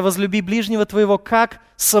сказано: возлюби ближнего твоего как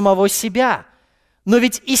самого себя. Но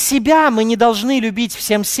ведь и себя мы не должны любить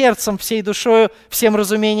всем сердцем, всей душою, всем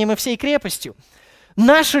разумением и всей крепостью.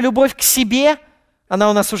 Наша любовь к себе, она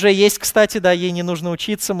у нас уже есть, кстати, да, ей не нужно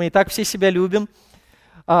учиться, мы и так все себя любим.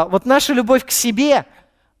 Вот наша любовь к себе,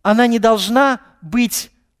 она не должна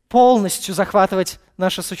быть полностью захватывать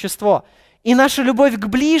наше существо. И наша любовь к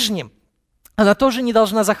ближним, она тоже не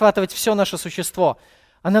должна захватывать все наше существо.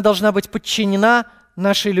 Она должна быть подчинена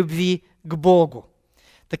нашей любви к Богу.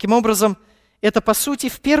 Таким образом, это, по сути,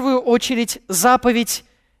 в первую очередь заповедь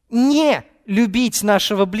не любить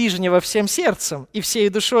нашего ближнего всем сердцем и всей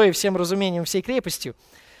душой, и всем разумением, всей крепостью.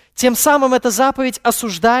 Тем самым эта заповедь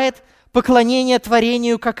осуждает поклонение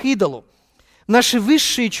творению как идолу. Наши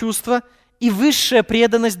высшие чувства и высшая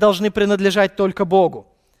преданность должны принадлежать только Богу.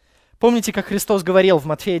 Помните, как Христос говорил в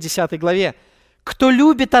Матфея 10 главе: «Кто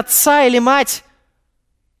любит отца или мать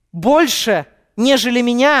больше, нежели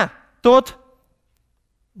меня, тот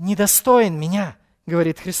недостоин меня»,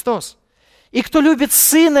 говорит Христос. «И кто любит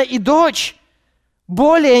сына и дочь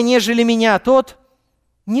более, нежели меня, тот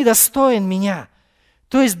недостоин меня».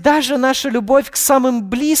 То есть даже наша любовь к самым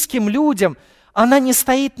близким людям, она не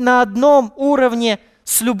стоит на одном уровне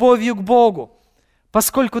с любовью к Богу,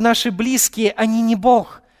 поскольку наши близкие, они не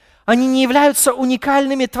Бог. Они не являются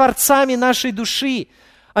уникальными творцами нашей души.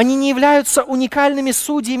 Они не являются уникальными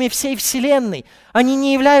судьями всей Вселенной. Они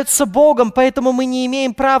не являются Богом, поэтому мы не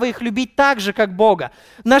имеем права их любить так же, как Бога.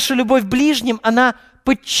 Наша любовь к ближним, она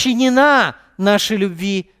подчинена нашей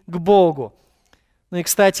любви к Богу. Ну и,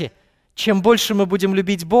 кстати, чем больше мы будем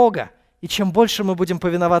любить Бога, и чем больше мы будем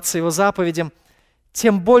повиноваться Его заповедям,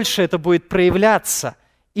 тем больше это будет проявляться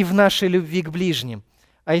и в нашей любви к ближним.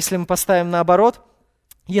 А если мы поставим наоборот,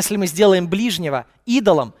 если мы сделаем ближнего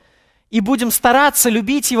идолом и будем стараться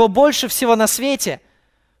любить его больше всего на свете,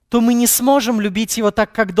 то мы не сможем любить его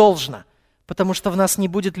так, как должно, потому что в нас не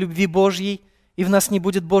будет любви Божьей, и в нас не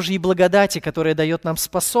будет Божьей благодати, которая дает нам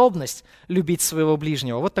способность любить своего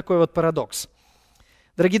ближнего. Вот такой вот парадокс.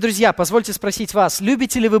 Дорогие друзья, позвольте спросить вас,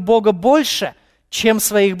 любите ли вы Бога больше, чем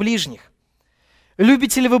своих ближних?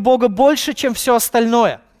 Любите ли вы Бога больше, чем все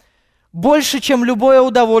остальное? Больше, чем любое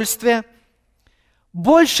удовольствие?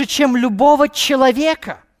 Больше, чем любого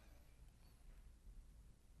человека?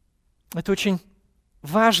 Это очень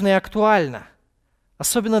важно и актуально,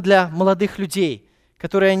 особенно для молодых людей,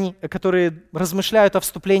 которые размышляют о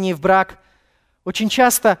вступлении в брак. Очень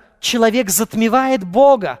часто человек затмевает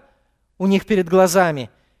Бога у них перед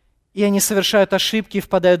глазами, и они совершают ошибки,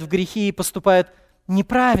 впадают в грехи и поступают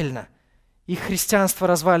неправильно. Их христианство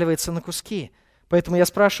разваливается на куски. Поэтому я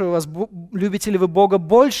спрашиваю вас, любите ли вы Бога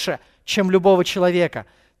больше, чем любого человека,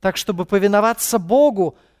 так, чтобы повиноваться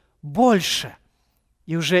Богу больше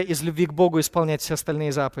и уже из любви к Богу исполнять все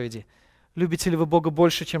остальные заповеди? Любите ли вы Бога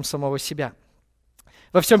больше, чем самого себя?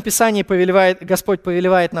 Во всем Писании Господь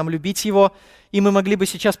повелевает нам любить Его, и мы могли бы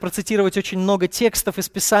сейчас процитировать очень много текстов из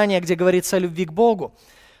Писания, где говорится о любви к Богу,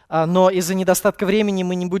 но из-за недостатка времени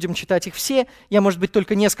мы не будем читать их все, я, может быть,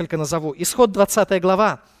 только несколько назову. Исход 20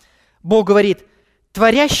 глава. Бог говорит: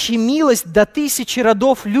 «Творящий милость до 1000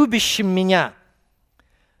 родов любящим меня».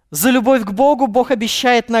 За любовь к Богу Бог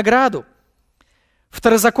обещает награду.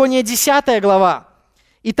 Второзаконие 10 глава.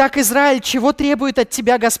 «Итак, Израиль, чего требует от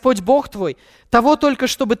тебя Господь Бог твой? Того только,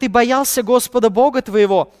 чтобы ты боялся Господа Бога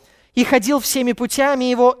твоего и ходил всеми путями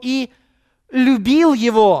Его, и любил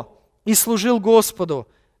Его, и служил Господу,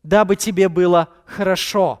 дабы тебе было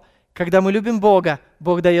хорошо». Когда мы любим Бога,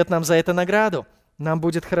 Бог дает нам за это награду. Нам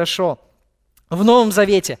будет хорошо. В Новом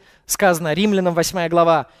Завете сказано, Римлянам 8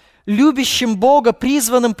 глава, «Любящим Бога,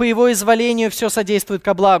 призванным по Его изволению, все содействует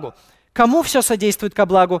ко благу». Кому все содействует ко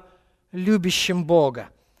благу? Любящим Бога.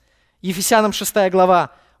 Ефесянам 6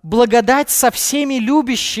 глава, «Благодать со всеми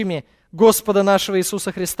любящими Господа нашего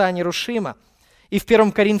Иисуса Христа нерушима». И в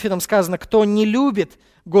 1 Коринфянам сказано, «Кто не любит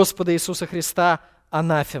Господа Иисуса Христа,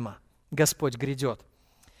 анафема, Господь грядет».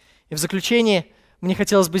 И в заключение мне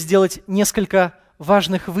хотелось бы сделать несколько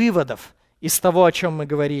важных выводов из того, о чем мы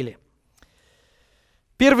говорили.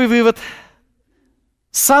 Первый вывод.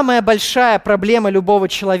 Самая большая проблема любого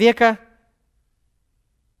человека,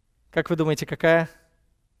 как вы думаете, какая?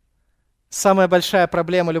 Самая большая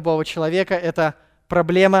проблема любого человека – это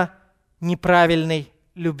проблема неправильной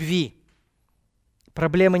любви.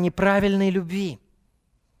 Проблема неправильной любви.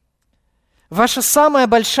 Ваша самая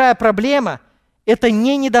большая проблема – это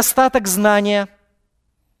не недостаток знания.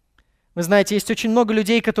 Вы знаете, есть очень много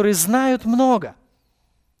людей, которые знают много.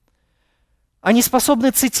 Они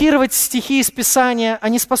способны цитировать стихи из Писания,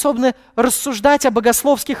 они способны рассуждать о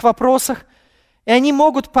богословских вопросах, и они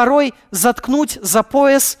могут порой заткнуть за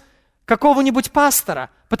пояс какого-нибудь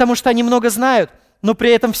пастора, потому что они много знают, но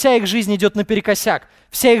при этом вся их жизнь идет наперекосяк,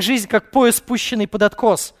 вся их жизнь как пояс, спущенный под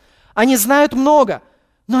откос. Они знают много,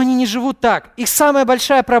 но они не живут так. Их самая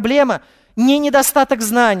большая проблема – не недостаток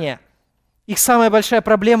знания, их самая большая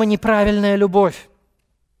проблема – неправильная любовь.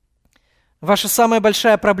 Ваша самая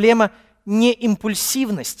большая проблема – не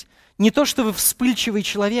импульсивность, не то, что вы вспыльчивый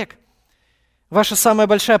человек. Ваша самая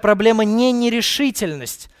большая проблема не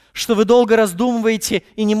нерешительность, что вы долго раздумываете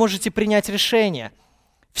и не можете принять решение.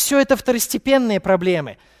 Все это второстепенные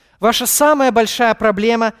проблемы. Ваша самая большая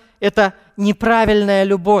проблема – это неправильная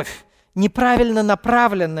любовь, неправильно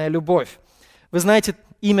направленная любовь. Вы знаете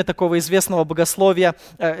имя такого известного богослова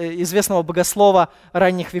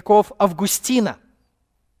ранних веков Августина.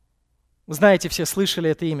 Знаете, все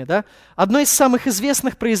слышали это имя, да? Одно из самых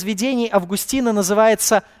известных произведений Августина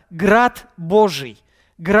называется «Град Божий».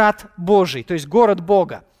 Град Божий, то есть город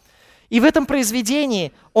Бога. И в этом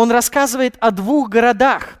произведении он рассказывает о 2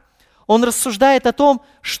 городах. Он рассуждает о том,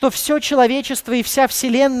 что все человечество и вся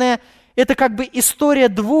Вселенная – это как бы история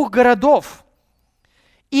 2 городов.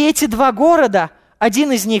 И эти 2 города,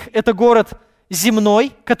 один из них – это город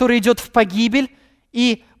земной, который идет в погибель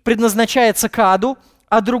и предназначается к аду,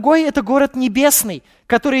 а другой – это город небесный,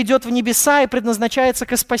 который идет в небеса и предназначается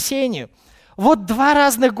к спасению. Вот 2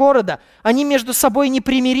 разных города, они между собой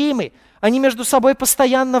непримиримы, они между собой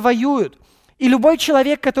постоянно воюют. И любой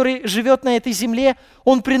человек, который живет на этой земле,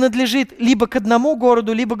 он принадлежит либо к одному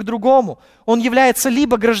городу, либо к другому. Он является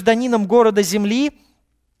либо гражданином города земли,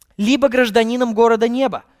 либо гражданином города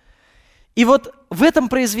неба. И вот в этом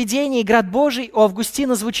произведении «Град Божий» у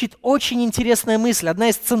Августина звучит очень интересная мысль, одна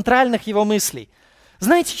из центральных его мыслей.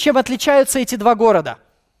 Знаете, чем отличаются эти 2 города?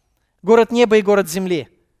 Город неба и город земли.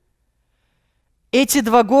 Эти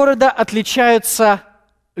 2 города отличаются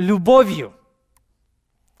любовью.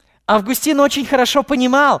 Августин очень хорошо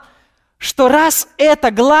понимал, что раз это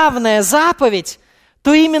главная заповедь,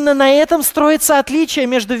 то именно на этом строится отличие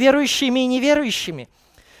между верующими и неверующими.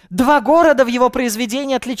 2 города в его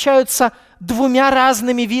произведении отличаются 2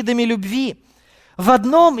 разными видами любви. В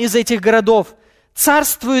одном из этих городов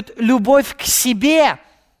царствует любовь к себе,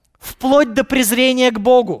 вплоть до презрения к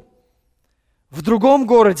Богу. В другом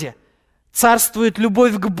городе царствует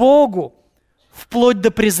любовь к Богу, вплоть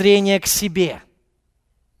до презрения к себе.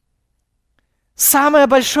 Самое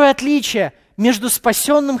большое отличие между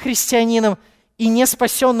спасенным христианином и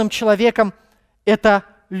неспасенным человеком – это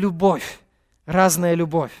любовь, разная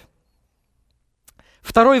любовь.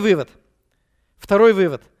 Второй вывод.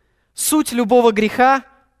 Суть любого греха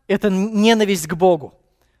 – это ненависть к Богу.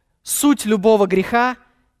 Суть любого греха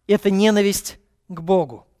 – это ненависть к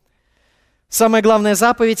Богу. Самая главная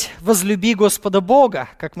заповедь – возлюби Господа Бога,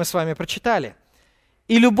 как мы с вами прочитали.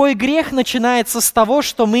 И любой грех начинается с того,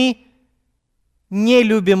 что мы не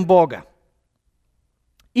любим Бога.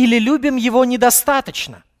 Или любим Его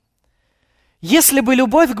недостаточно. Если бы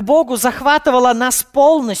любовь к Богу захватывала нас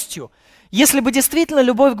полностью, если бы действительно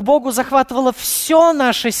любовь к Богу захватывала все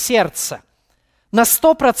наше сердце на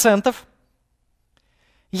 100%,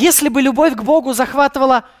 если бы любовь к Богу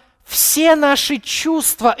захватывала все наши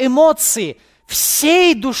чувства, эмоции,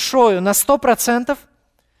 всей душою на 100%,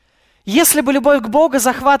 если бы любовь к Богу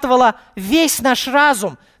захватывала весь наш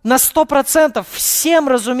разум на 100%, всем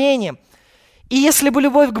разумением, и если бы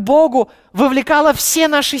любовь к Богу вовлекала все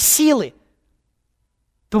наши силы,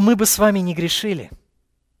 то мы бы с вами не грешили.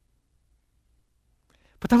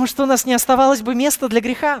 Потому что у нас не оставалось бы места для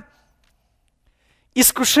греха.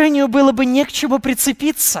 Искушению было бы не к чему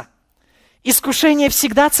прицепиться. Искушение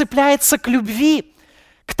всегда цепляется к любви,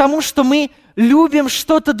 к тому, что мы любим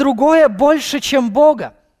что-то другое больше, чем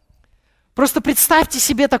Бога. Просто представьте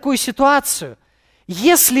себе такую ситуацию.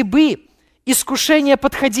 Если бы искушение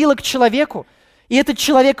подходило к человеку, и этот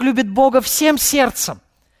человек любит Бога всем сердцем,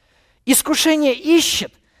 искушение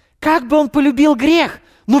ищет, как бы он полюбил грех,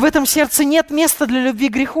 но в этом сердце нет места для любви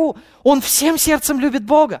к греху. Он всем сердцем любит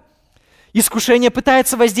Бога. Искушение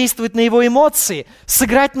пытается воздействовать на его эмоции,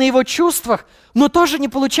 сыграть на его чувствах, но тоже не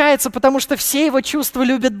получается, потому что все его чувства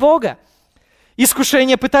любят Бога.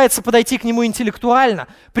 Искушение пытается подойти к нему интеллектуально,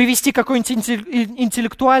 привести какой-нибудь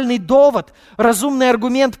интеллектуальный довод, разумный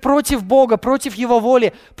аргумент против Бога, против Его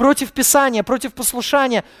воли, против Писания, против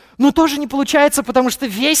послушания, но тоже не получается, потому что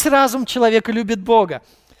весь разум человека любит Бога.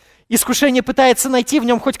 Искушение пытается найти в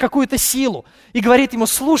нем хоть какую-то силу и говорит ему: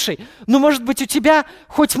 слушай, ну может быть у тебя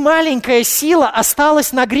хоть маленькая сила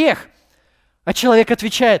осталась на грех. А человек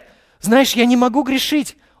отвечает: знаешь, я не могу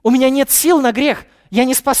грешить, у меня нет сил на грех, я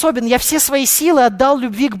не способен, я все свои силы отдал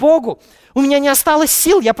любви к Богу. У меня не осталось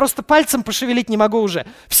сил, я просто пальцем пошевелить не могу уже.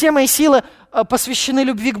 Все мои силы посвящены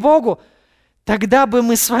любви к Богу. Тогда бы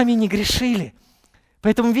мы с вами не грешили.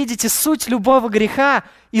 Поэтому, видите, суть любого греха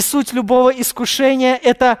и суть любого искушения –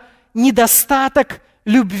 это недостаток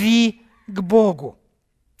любви к Богу.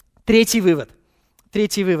 Третий вывод.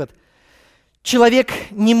 Человек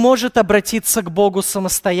не может обратиться к Богу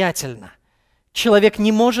самостоятельно. Человек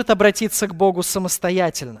не может обратиться к Богу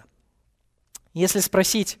самостоятельно. Если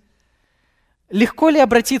спросить, легко ли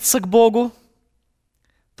обратиться к Богу,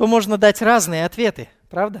 то можно дать разные ответы,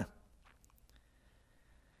 правда?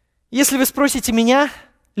 Если вы спросите меня,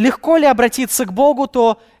 легко ли обратиться к Богу,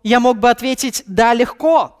 то я мог бы ответить: да,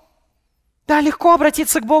 легко. Да, легко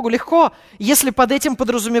обратиться к Богу, легко, если под этим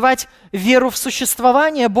подразумевать веру в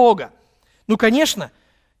существование Бога. Ну, конечно,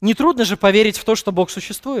 нетрудно же поверить в то, что Бог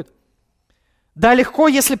существует. Да, легко,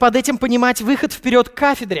 если под этим понимать выход вперед к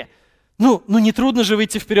кафедре. Ну, нетрудно же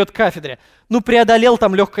выйти вперед к кафедре. Ну, преодолел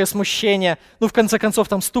там легкое смущение, ну, в конце концов,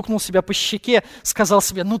 там стукнул себя по щеке, сказал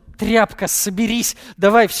себе: ну, тряпка, соберись,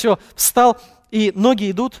 давай, все, встал, и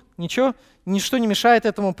ноги идут, ничего, ничто не мешает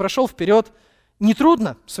этому, прошел вперед.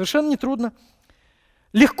 Нетрудно, совершенно нетрудно.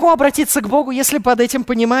 Легко обратиться к Богу, если под этим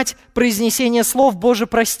понимать произнесение слов «Боже,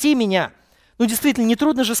 прости меня». Ну, действительно,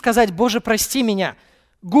 нетрудно же сказать «Боже, прости меня».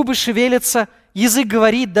 Губы шевелятся, язык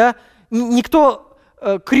говорит, да? Никто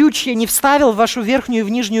крючья не вставил в вашу верхнюю и в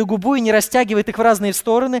нижнюю губу и не растягивает их в разные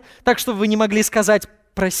стороны, так, чтобы вы не могли сказать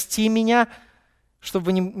 «прости меня», чтобы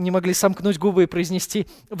вы не могли сомкнуть губы и произнести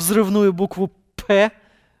взрывную букву «П»,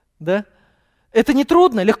 да? Это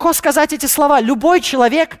нетрудно, легко сказать эти слова. Любой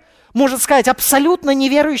человек может сказать, абсолютно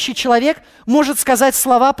неверующий человек может сказать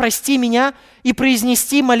слова «прости меня» и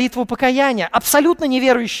произнести молитву покаяния. Абсолютно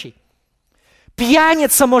неверующий.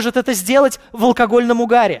 Пьяница может это сделать в алкогольном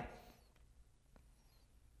угаре.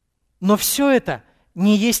 Но все это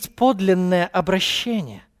не есть подлинное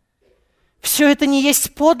обращение. Все это не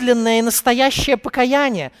есть подлинное и настоящее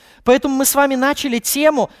покаяние. Поэтому мы с вами начали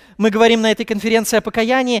тему, мы говорим на этой конференции о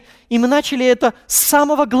покаянии, и мы начали это с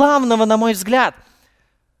самого главного, на мой взгляд,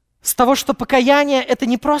 с того, что покаяние – это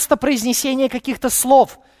не просто произнесение каких-то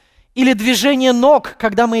слов или движение ног,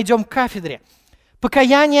 когда мы идем к кафедре.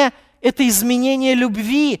 Покаяние – это изменение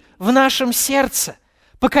любви в нашем сердце.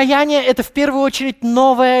 Покаяние – это в первую очередь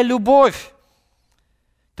новая любовь.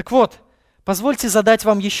 Так вот, позвольте задать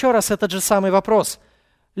вам еще раз этот же самый вопрос.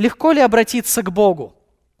 Легко ли обратиться к Богу?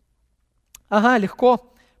 Ага, легко.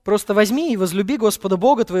 Просто возьми и возлюби Господа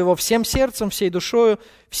Бога твоего всем сердцем, всей душою,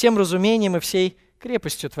 всем разумением и всей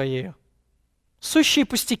крепостью твоею. Сущие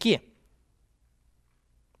пустяки.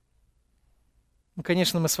 Ну,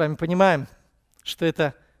 конечно, мы с вами понимаем, что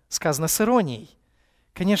это сказано с иронией.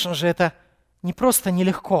 Конечно же, это не просто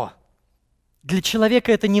нелегко. Для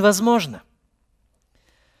человека это невозможно.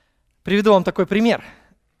 Приведу вам такой пример.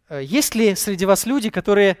 Есть ли среди вас люди,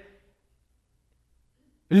 которые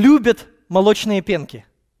любят молочные пенки?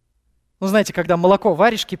 Ну, знаете, когда молоко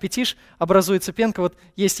варишь, кипятишь, образуется пенка. Вот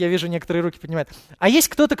есть, я вижу, некоторые руки поднимают. А есть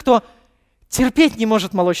кто-то, кто терпеть не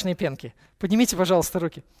может молочные пенки. Поднимите, пожалуйста,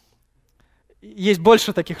 руки. Есть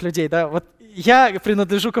больше таких людей, да? Вот я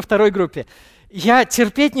принадлежу ко второй группе. Я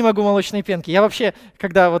терпеть не могу молочные пенки. Я вообще,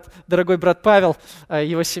 когда вот дорогой брат Павел,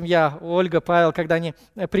 его семья, Ольга, Павел, когда они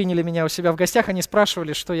приняли меня у себя в гостях, они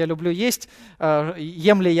спрашивали, что я люблю есть,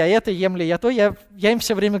 ем ли я это, ем ли я то. Я им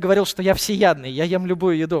все время говорил, что я всеядный, я ем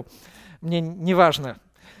любую еду. Мне не важно.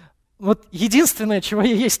 Вот единственное, чего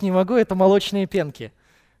я есть не могу, это молочные пенки.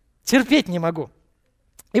 Терпеть не могу.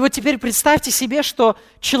 И вот теперь представьте себе, что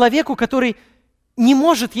человеку, который не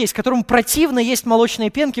может есть, которому противно есть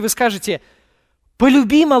молочные пенки, вы скажете: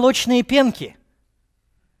 полюби молочные пенки.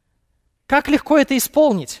 Как легко это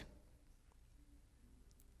исполнить?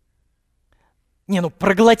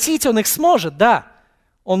 Проглотить он их сможет, да.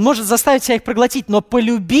 Он может заставить себя их проглотить, но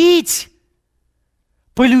полюбить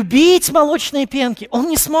молочные пенки он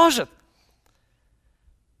не сможет.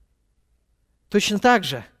 Точно так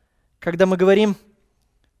же, когда мы говорим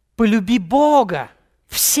 «полюби Бога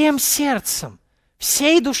всем сердцем,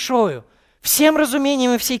 всей душою, всем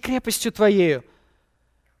разумением и всей крепостью твоею»,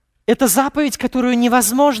 это заповедь, которую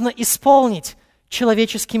невозможно исполнить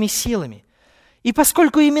человеческими силами. И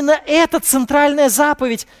поскольку именно эта центральная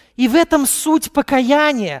заповедь, и в этом суть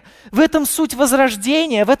покаяния, в этом суть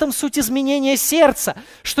возрождения, в этом суть изменения сердца,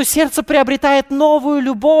 что сердце приобретает новую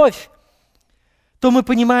любовь, то мы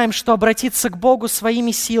понимаем, что обратиться к Богу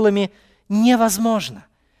своими силами невозможно.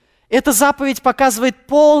 Эта заповедь показывает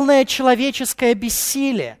полное человеческое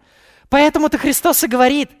бессилие. Поэтому-то Христос и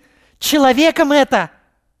говорит: человеком это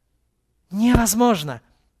невозможно,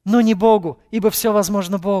 но не Богу, ибо все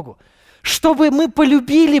возможно Богу. Чтобы мы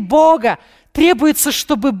полюбили Бога, требуется,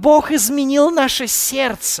 чтобы Бог изменил наше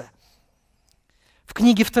сердце. В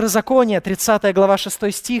книге Второзакония, 30 глава,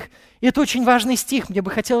 6 стих, и это очень важный стих, мне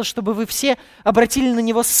бы хотелось, чтобы вы все обратили на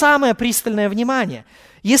него самое пристальное внимание.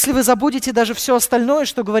 Если вы забудете даже все остальное,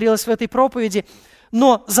 что говорилось в этой проповеди,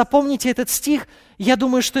 но запомните этот стих, я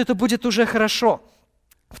думаю, что это будет уже хорошо.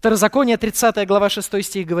 Второзаконие, 30 глава, 6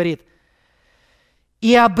 стих говорит: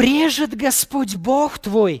 «И обрежет Господь Бог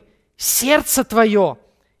твой сердце твое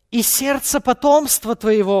и сердце потомства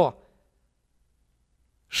твоего,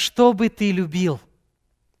 чтобы ты любил».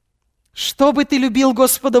 Чтобы ты любил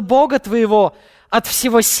Господа Бога твоего от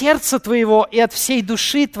всего сердца твоего и от всей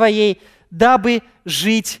души твоей, дабы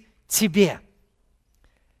жить тебе.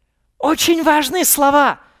 Очень важные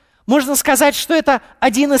слова. Можно сказать, что это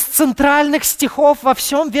один из центральных стихов во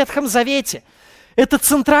всем Ветхом Завете. Это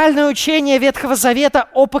центральное учение Ветхого Завета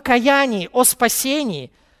о покаянии, о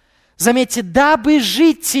спасении. Заметьте, дабы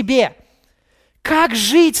жить тебе. Как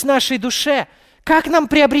жить нашей душе? Как нам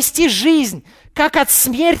приобрести жизнь? Как от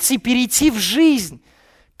смерти перейти в жизнь?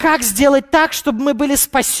 Как сделать так, чтобы мы были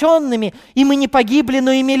спасенными, и мы не погибли,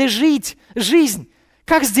 но имели жизнь?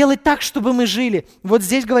 Как сделать так, чтобы мы жили? Вот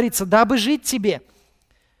здесь говорится: дабы жить тебе.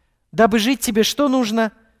 Дабы жить тебе, что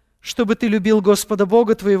нужно? Чтобы ты любил Господа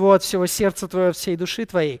Бога твоего от всего сердца твоего, от всей души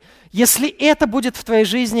твоей. Если это будет в твоей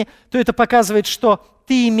жизни, то это показывает, что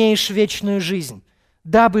ты имеешь вечную жизнь.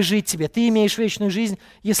 Дабы жить тебе. Ты имеешь вечную жизнь,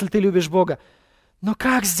 если ты любишь Бога. Но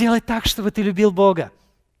как сделать так, чтобы ты любил Бога?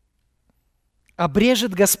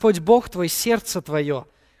 Обрежет Господь Бог твой сердце твое,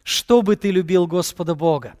 чтобы ты любил Господа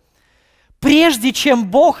Бога. Прежде чем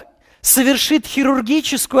Бог совершит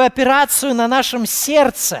хирургическую операцию на нашем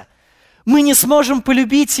сердце, мы не сможем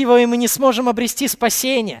полюбить Его, и мы не сможем обрести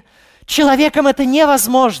спасение. Человеком это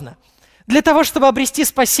невозможно. Для того, чтобы обрести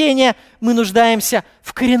спасение, мы нуждаемся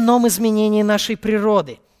в коренном изменении нашей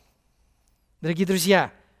природы. Дорогие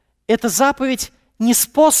друзья, эта заповедь не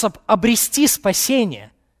способ обрести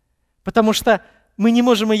спасение, потому что мы не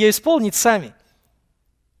можем ее исполнить сами.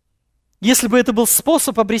 Если бы это был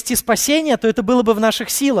способ обрести спасение, то это было бы в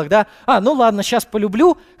наших силах, да? Ну ладно, сейчас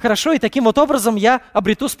полюблю, хорошо, и таким вот образом я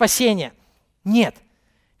обрету спасение. Нет,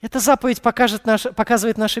 Эта заповедь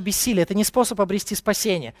показывает наше бессилие. Это не способ обрести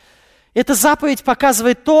спасение. Эта заповедь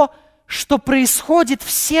показывает то, что происходит в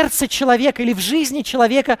сердце человека или в жизни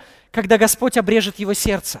человека, когда Господь обрежет его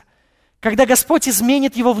сердце, когда Господь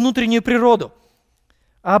изменит его внутреннюю природу.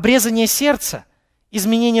 А обрезание сердца,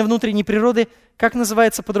 изменение внутренней природы, как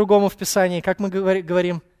называется по-другому в Писании, как мы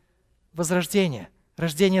говорим? Возрождение,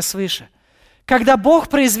 рождение свыше. Когда Бог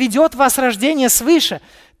произведет в вас рождение свыше,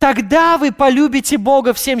 тогда вы полюбите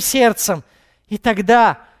Бога всем сердцем, и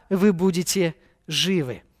тогда вы будете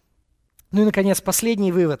живы. Ну и, наконец,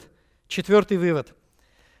 последний вывод, 4-й вывод.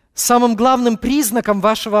 Самым главным признаком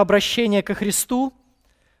вашего обращения ко Христу,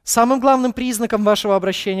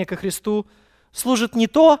 служит не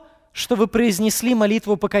то, что вы произнесли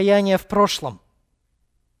молитву покаяния в прошлом.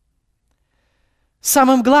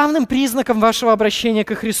 Самым главным признаком вашего обращения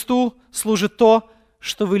ко Христу служит то,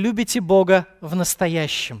 что вы любите Бога в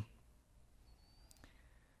настоящем.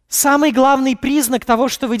 Самый главный признак того,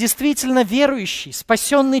 что вы действительно верующий,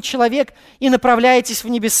 спасенный человек и направляетесь в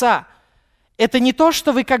небеса, это не то,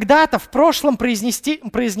 что вы когда-то в прошлом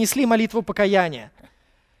произнесли молитву покаяния,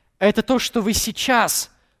 а это то, что вы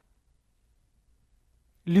сейчас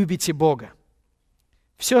любите Бога.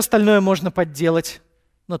 Все остальное можно подделать,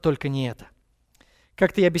 но только не это.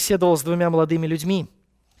 Как-то я беседовал с 2 молодыми людьми.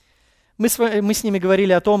 Мы с ними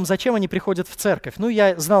говорили о том, зачем они приходят в церковь. Ну,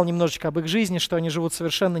 я знал немножечко об их жизни, что они живут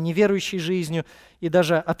совершенно неверующей жизнью и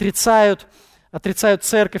даже отрицают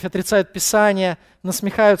церковь, отрицают Писание,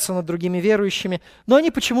 насмехаются над другими верующими. Но они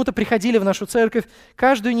почему-то приходили в нашу церковь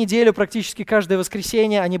каждую неделю, практически каждое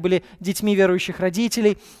воскресенье. Они были детьми верующих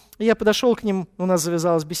родителей. И я подошел к ним, у нас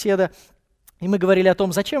завязалась беседа, и мы говорили о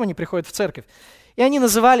том, зачем они приходят в церковь. И они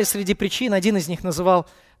называли среди причин, один из них называл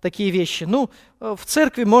такие вещи. В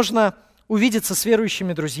церкви можно увидеться с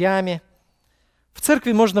верующими друзьями, в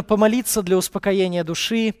церкви можно помолиться для успокоения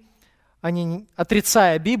души. Они,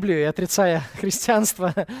 отрицая Библию и отрицая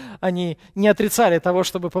христианство, они не отрицали того,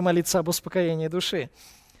 чтобы помолиться об успокоении души.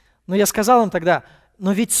 Но я сказал им тогда,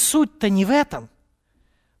 но ведь суть-то не в этом.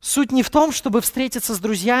 Суть не в том, чтобы встретиться с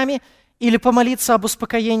друзьями или помолиться об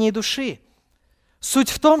успокоении души. Суть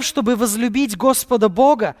в том, чтобы возлюбить Господа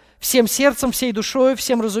Бога всем сердцем, всей душою,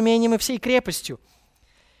 всем разумением и всей крепостью.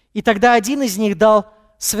 И тогда один из них дал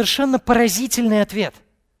совершенно поразительный ответ.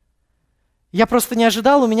 Я просто не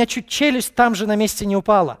ожидал, у меня чуть челюсть там же на месте не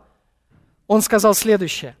упала. Он сказал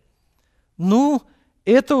следующее.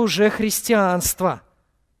 Это уже христианство.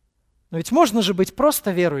 Но ведь можно же быть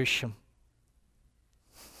просто верующим.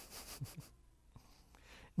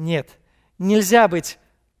 Нет, нельзя быть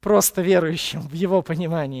просто верующим в его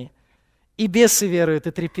понимании. И бесы веруют,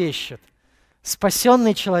 и трепещут.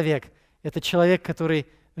 Спасенный человек – это человек, который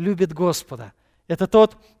любит Господа. Это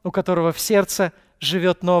тот, у которого в сердце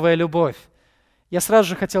живет новая любовь. Я сразу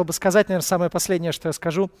же хотел бы сказать, наверное, самое последнее, что я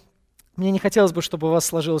скажу. Мне не хотелось бы, чтобы у вас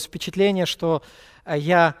сложилось впечатление, что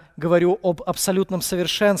я говорю об абсолютном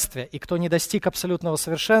совершенстве. И кто не достиг абсолютного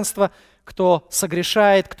совершенства, кто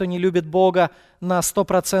согрешает, кто не любит Бога на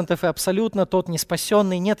 100% и абсолютно, тот не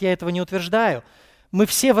спасенный. Нет, я этого не утверждаю. Мы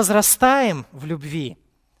все возрастаем в любви.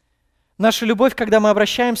 Наша любовь, когда мы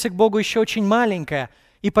обращаемся к Богу, еще очень маленькая,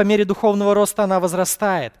 и по мере духовного роста она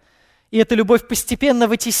возрастает. И эта любовь постепенно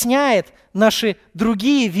вытесняет наши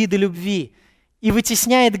другие виды любви и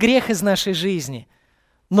вытесняет грех из нашей жизни.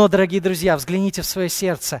 Но, дорогие друзья, взгляните в свое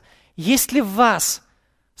сердце. Есть ли в вас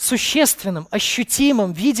существенным,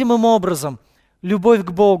 ощутимым, видимым образом любовь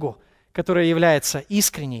к Богу, которая является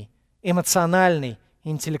искренней, эмоциональной,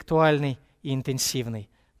 интеллектуальной и интенсивной?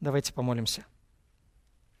 Давайте помолимся.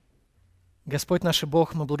 Господь наш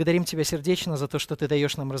Бог, мы благодарим Тебя сердечно за то, что Ты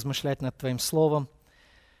даешь нам размышлять над Твоим Словом.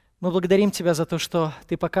 Мы благодарим Тебя за то, что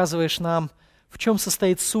Ты показываешь нам, в чем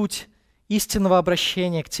состоит суть истинного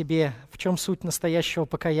обращения к Тебе, в чем суть настоящего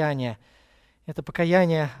покаяния. Это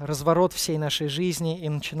покаяние – разворот всей нашей жизни, и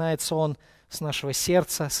начинается он с нашего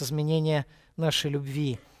сердца, с изменения нашей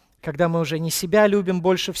любви. Когда мы уже не себя любим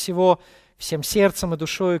больше всего, всем сердцем и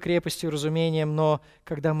душой, и крепостью, и разумением, но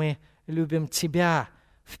когда мы любим Тебя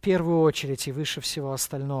в первую очередь и выше всего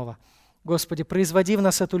остального. Господи, производи в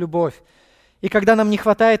нас эту любовь. И когда нам не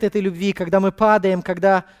хватает этой любви, когда мы падаем,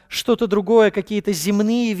 когда что-то другое, какие-то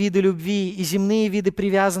земные виды любви и земные виды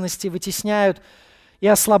привязанности вытесняют и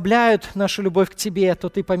ослабляют нашу любовь к Тебе, то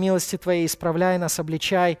Ты по милости Твоей исправляй нас,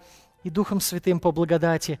 обличай, и Духом Святым по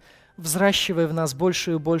благодати взращивай в нас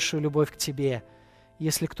большую и большую любовь к Тебе.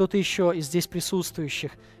 Если кто-то еще из здесь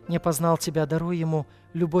присутствующих не познал Тебя, даруй ему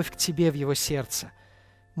любовь к Тебе в его сердце.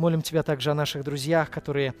 Молим Тебя также о наших друзьях,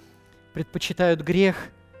 которые предпочитают грех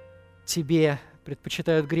Тебе,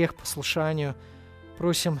 предпочитают грех послушанию.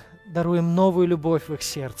 Просим, даруем новую любовь в их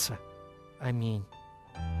сердце. Аминь.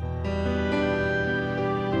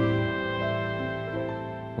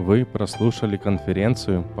 Вы прослушали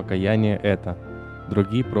конференцию «Покаяние – это».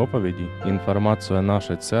 Другие проповеди и информацию о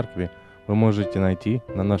нашей церкви вы можете найти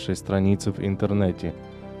на нашей странице в интернете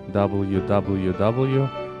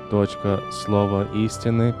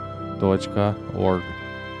www.slovoistины.org.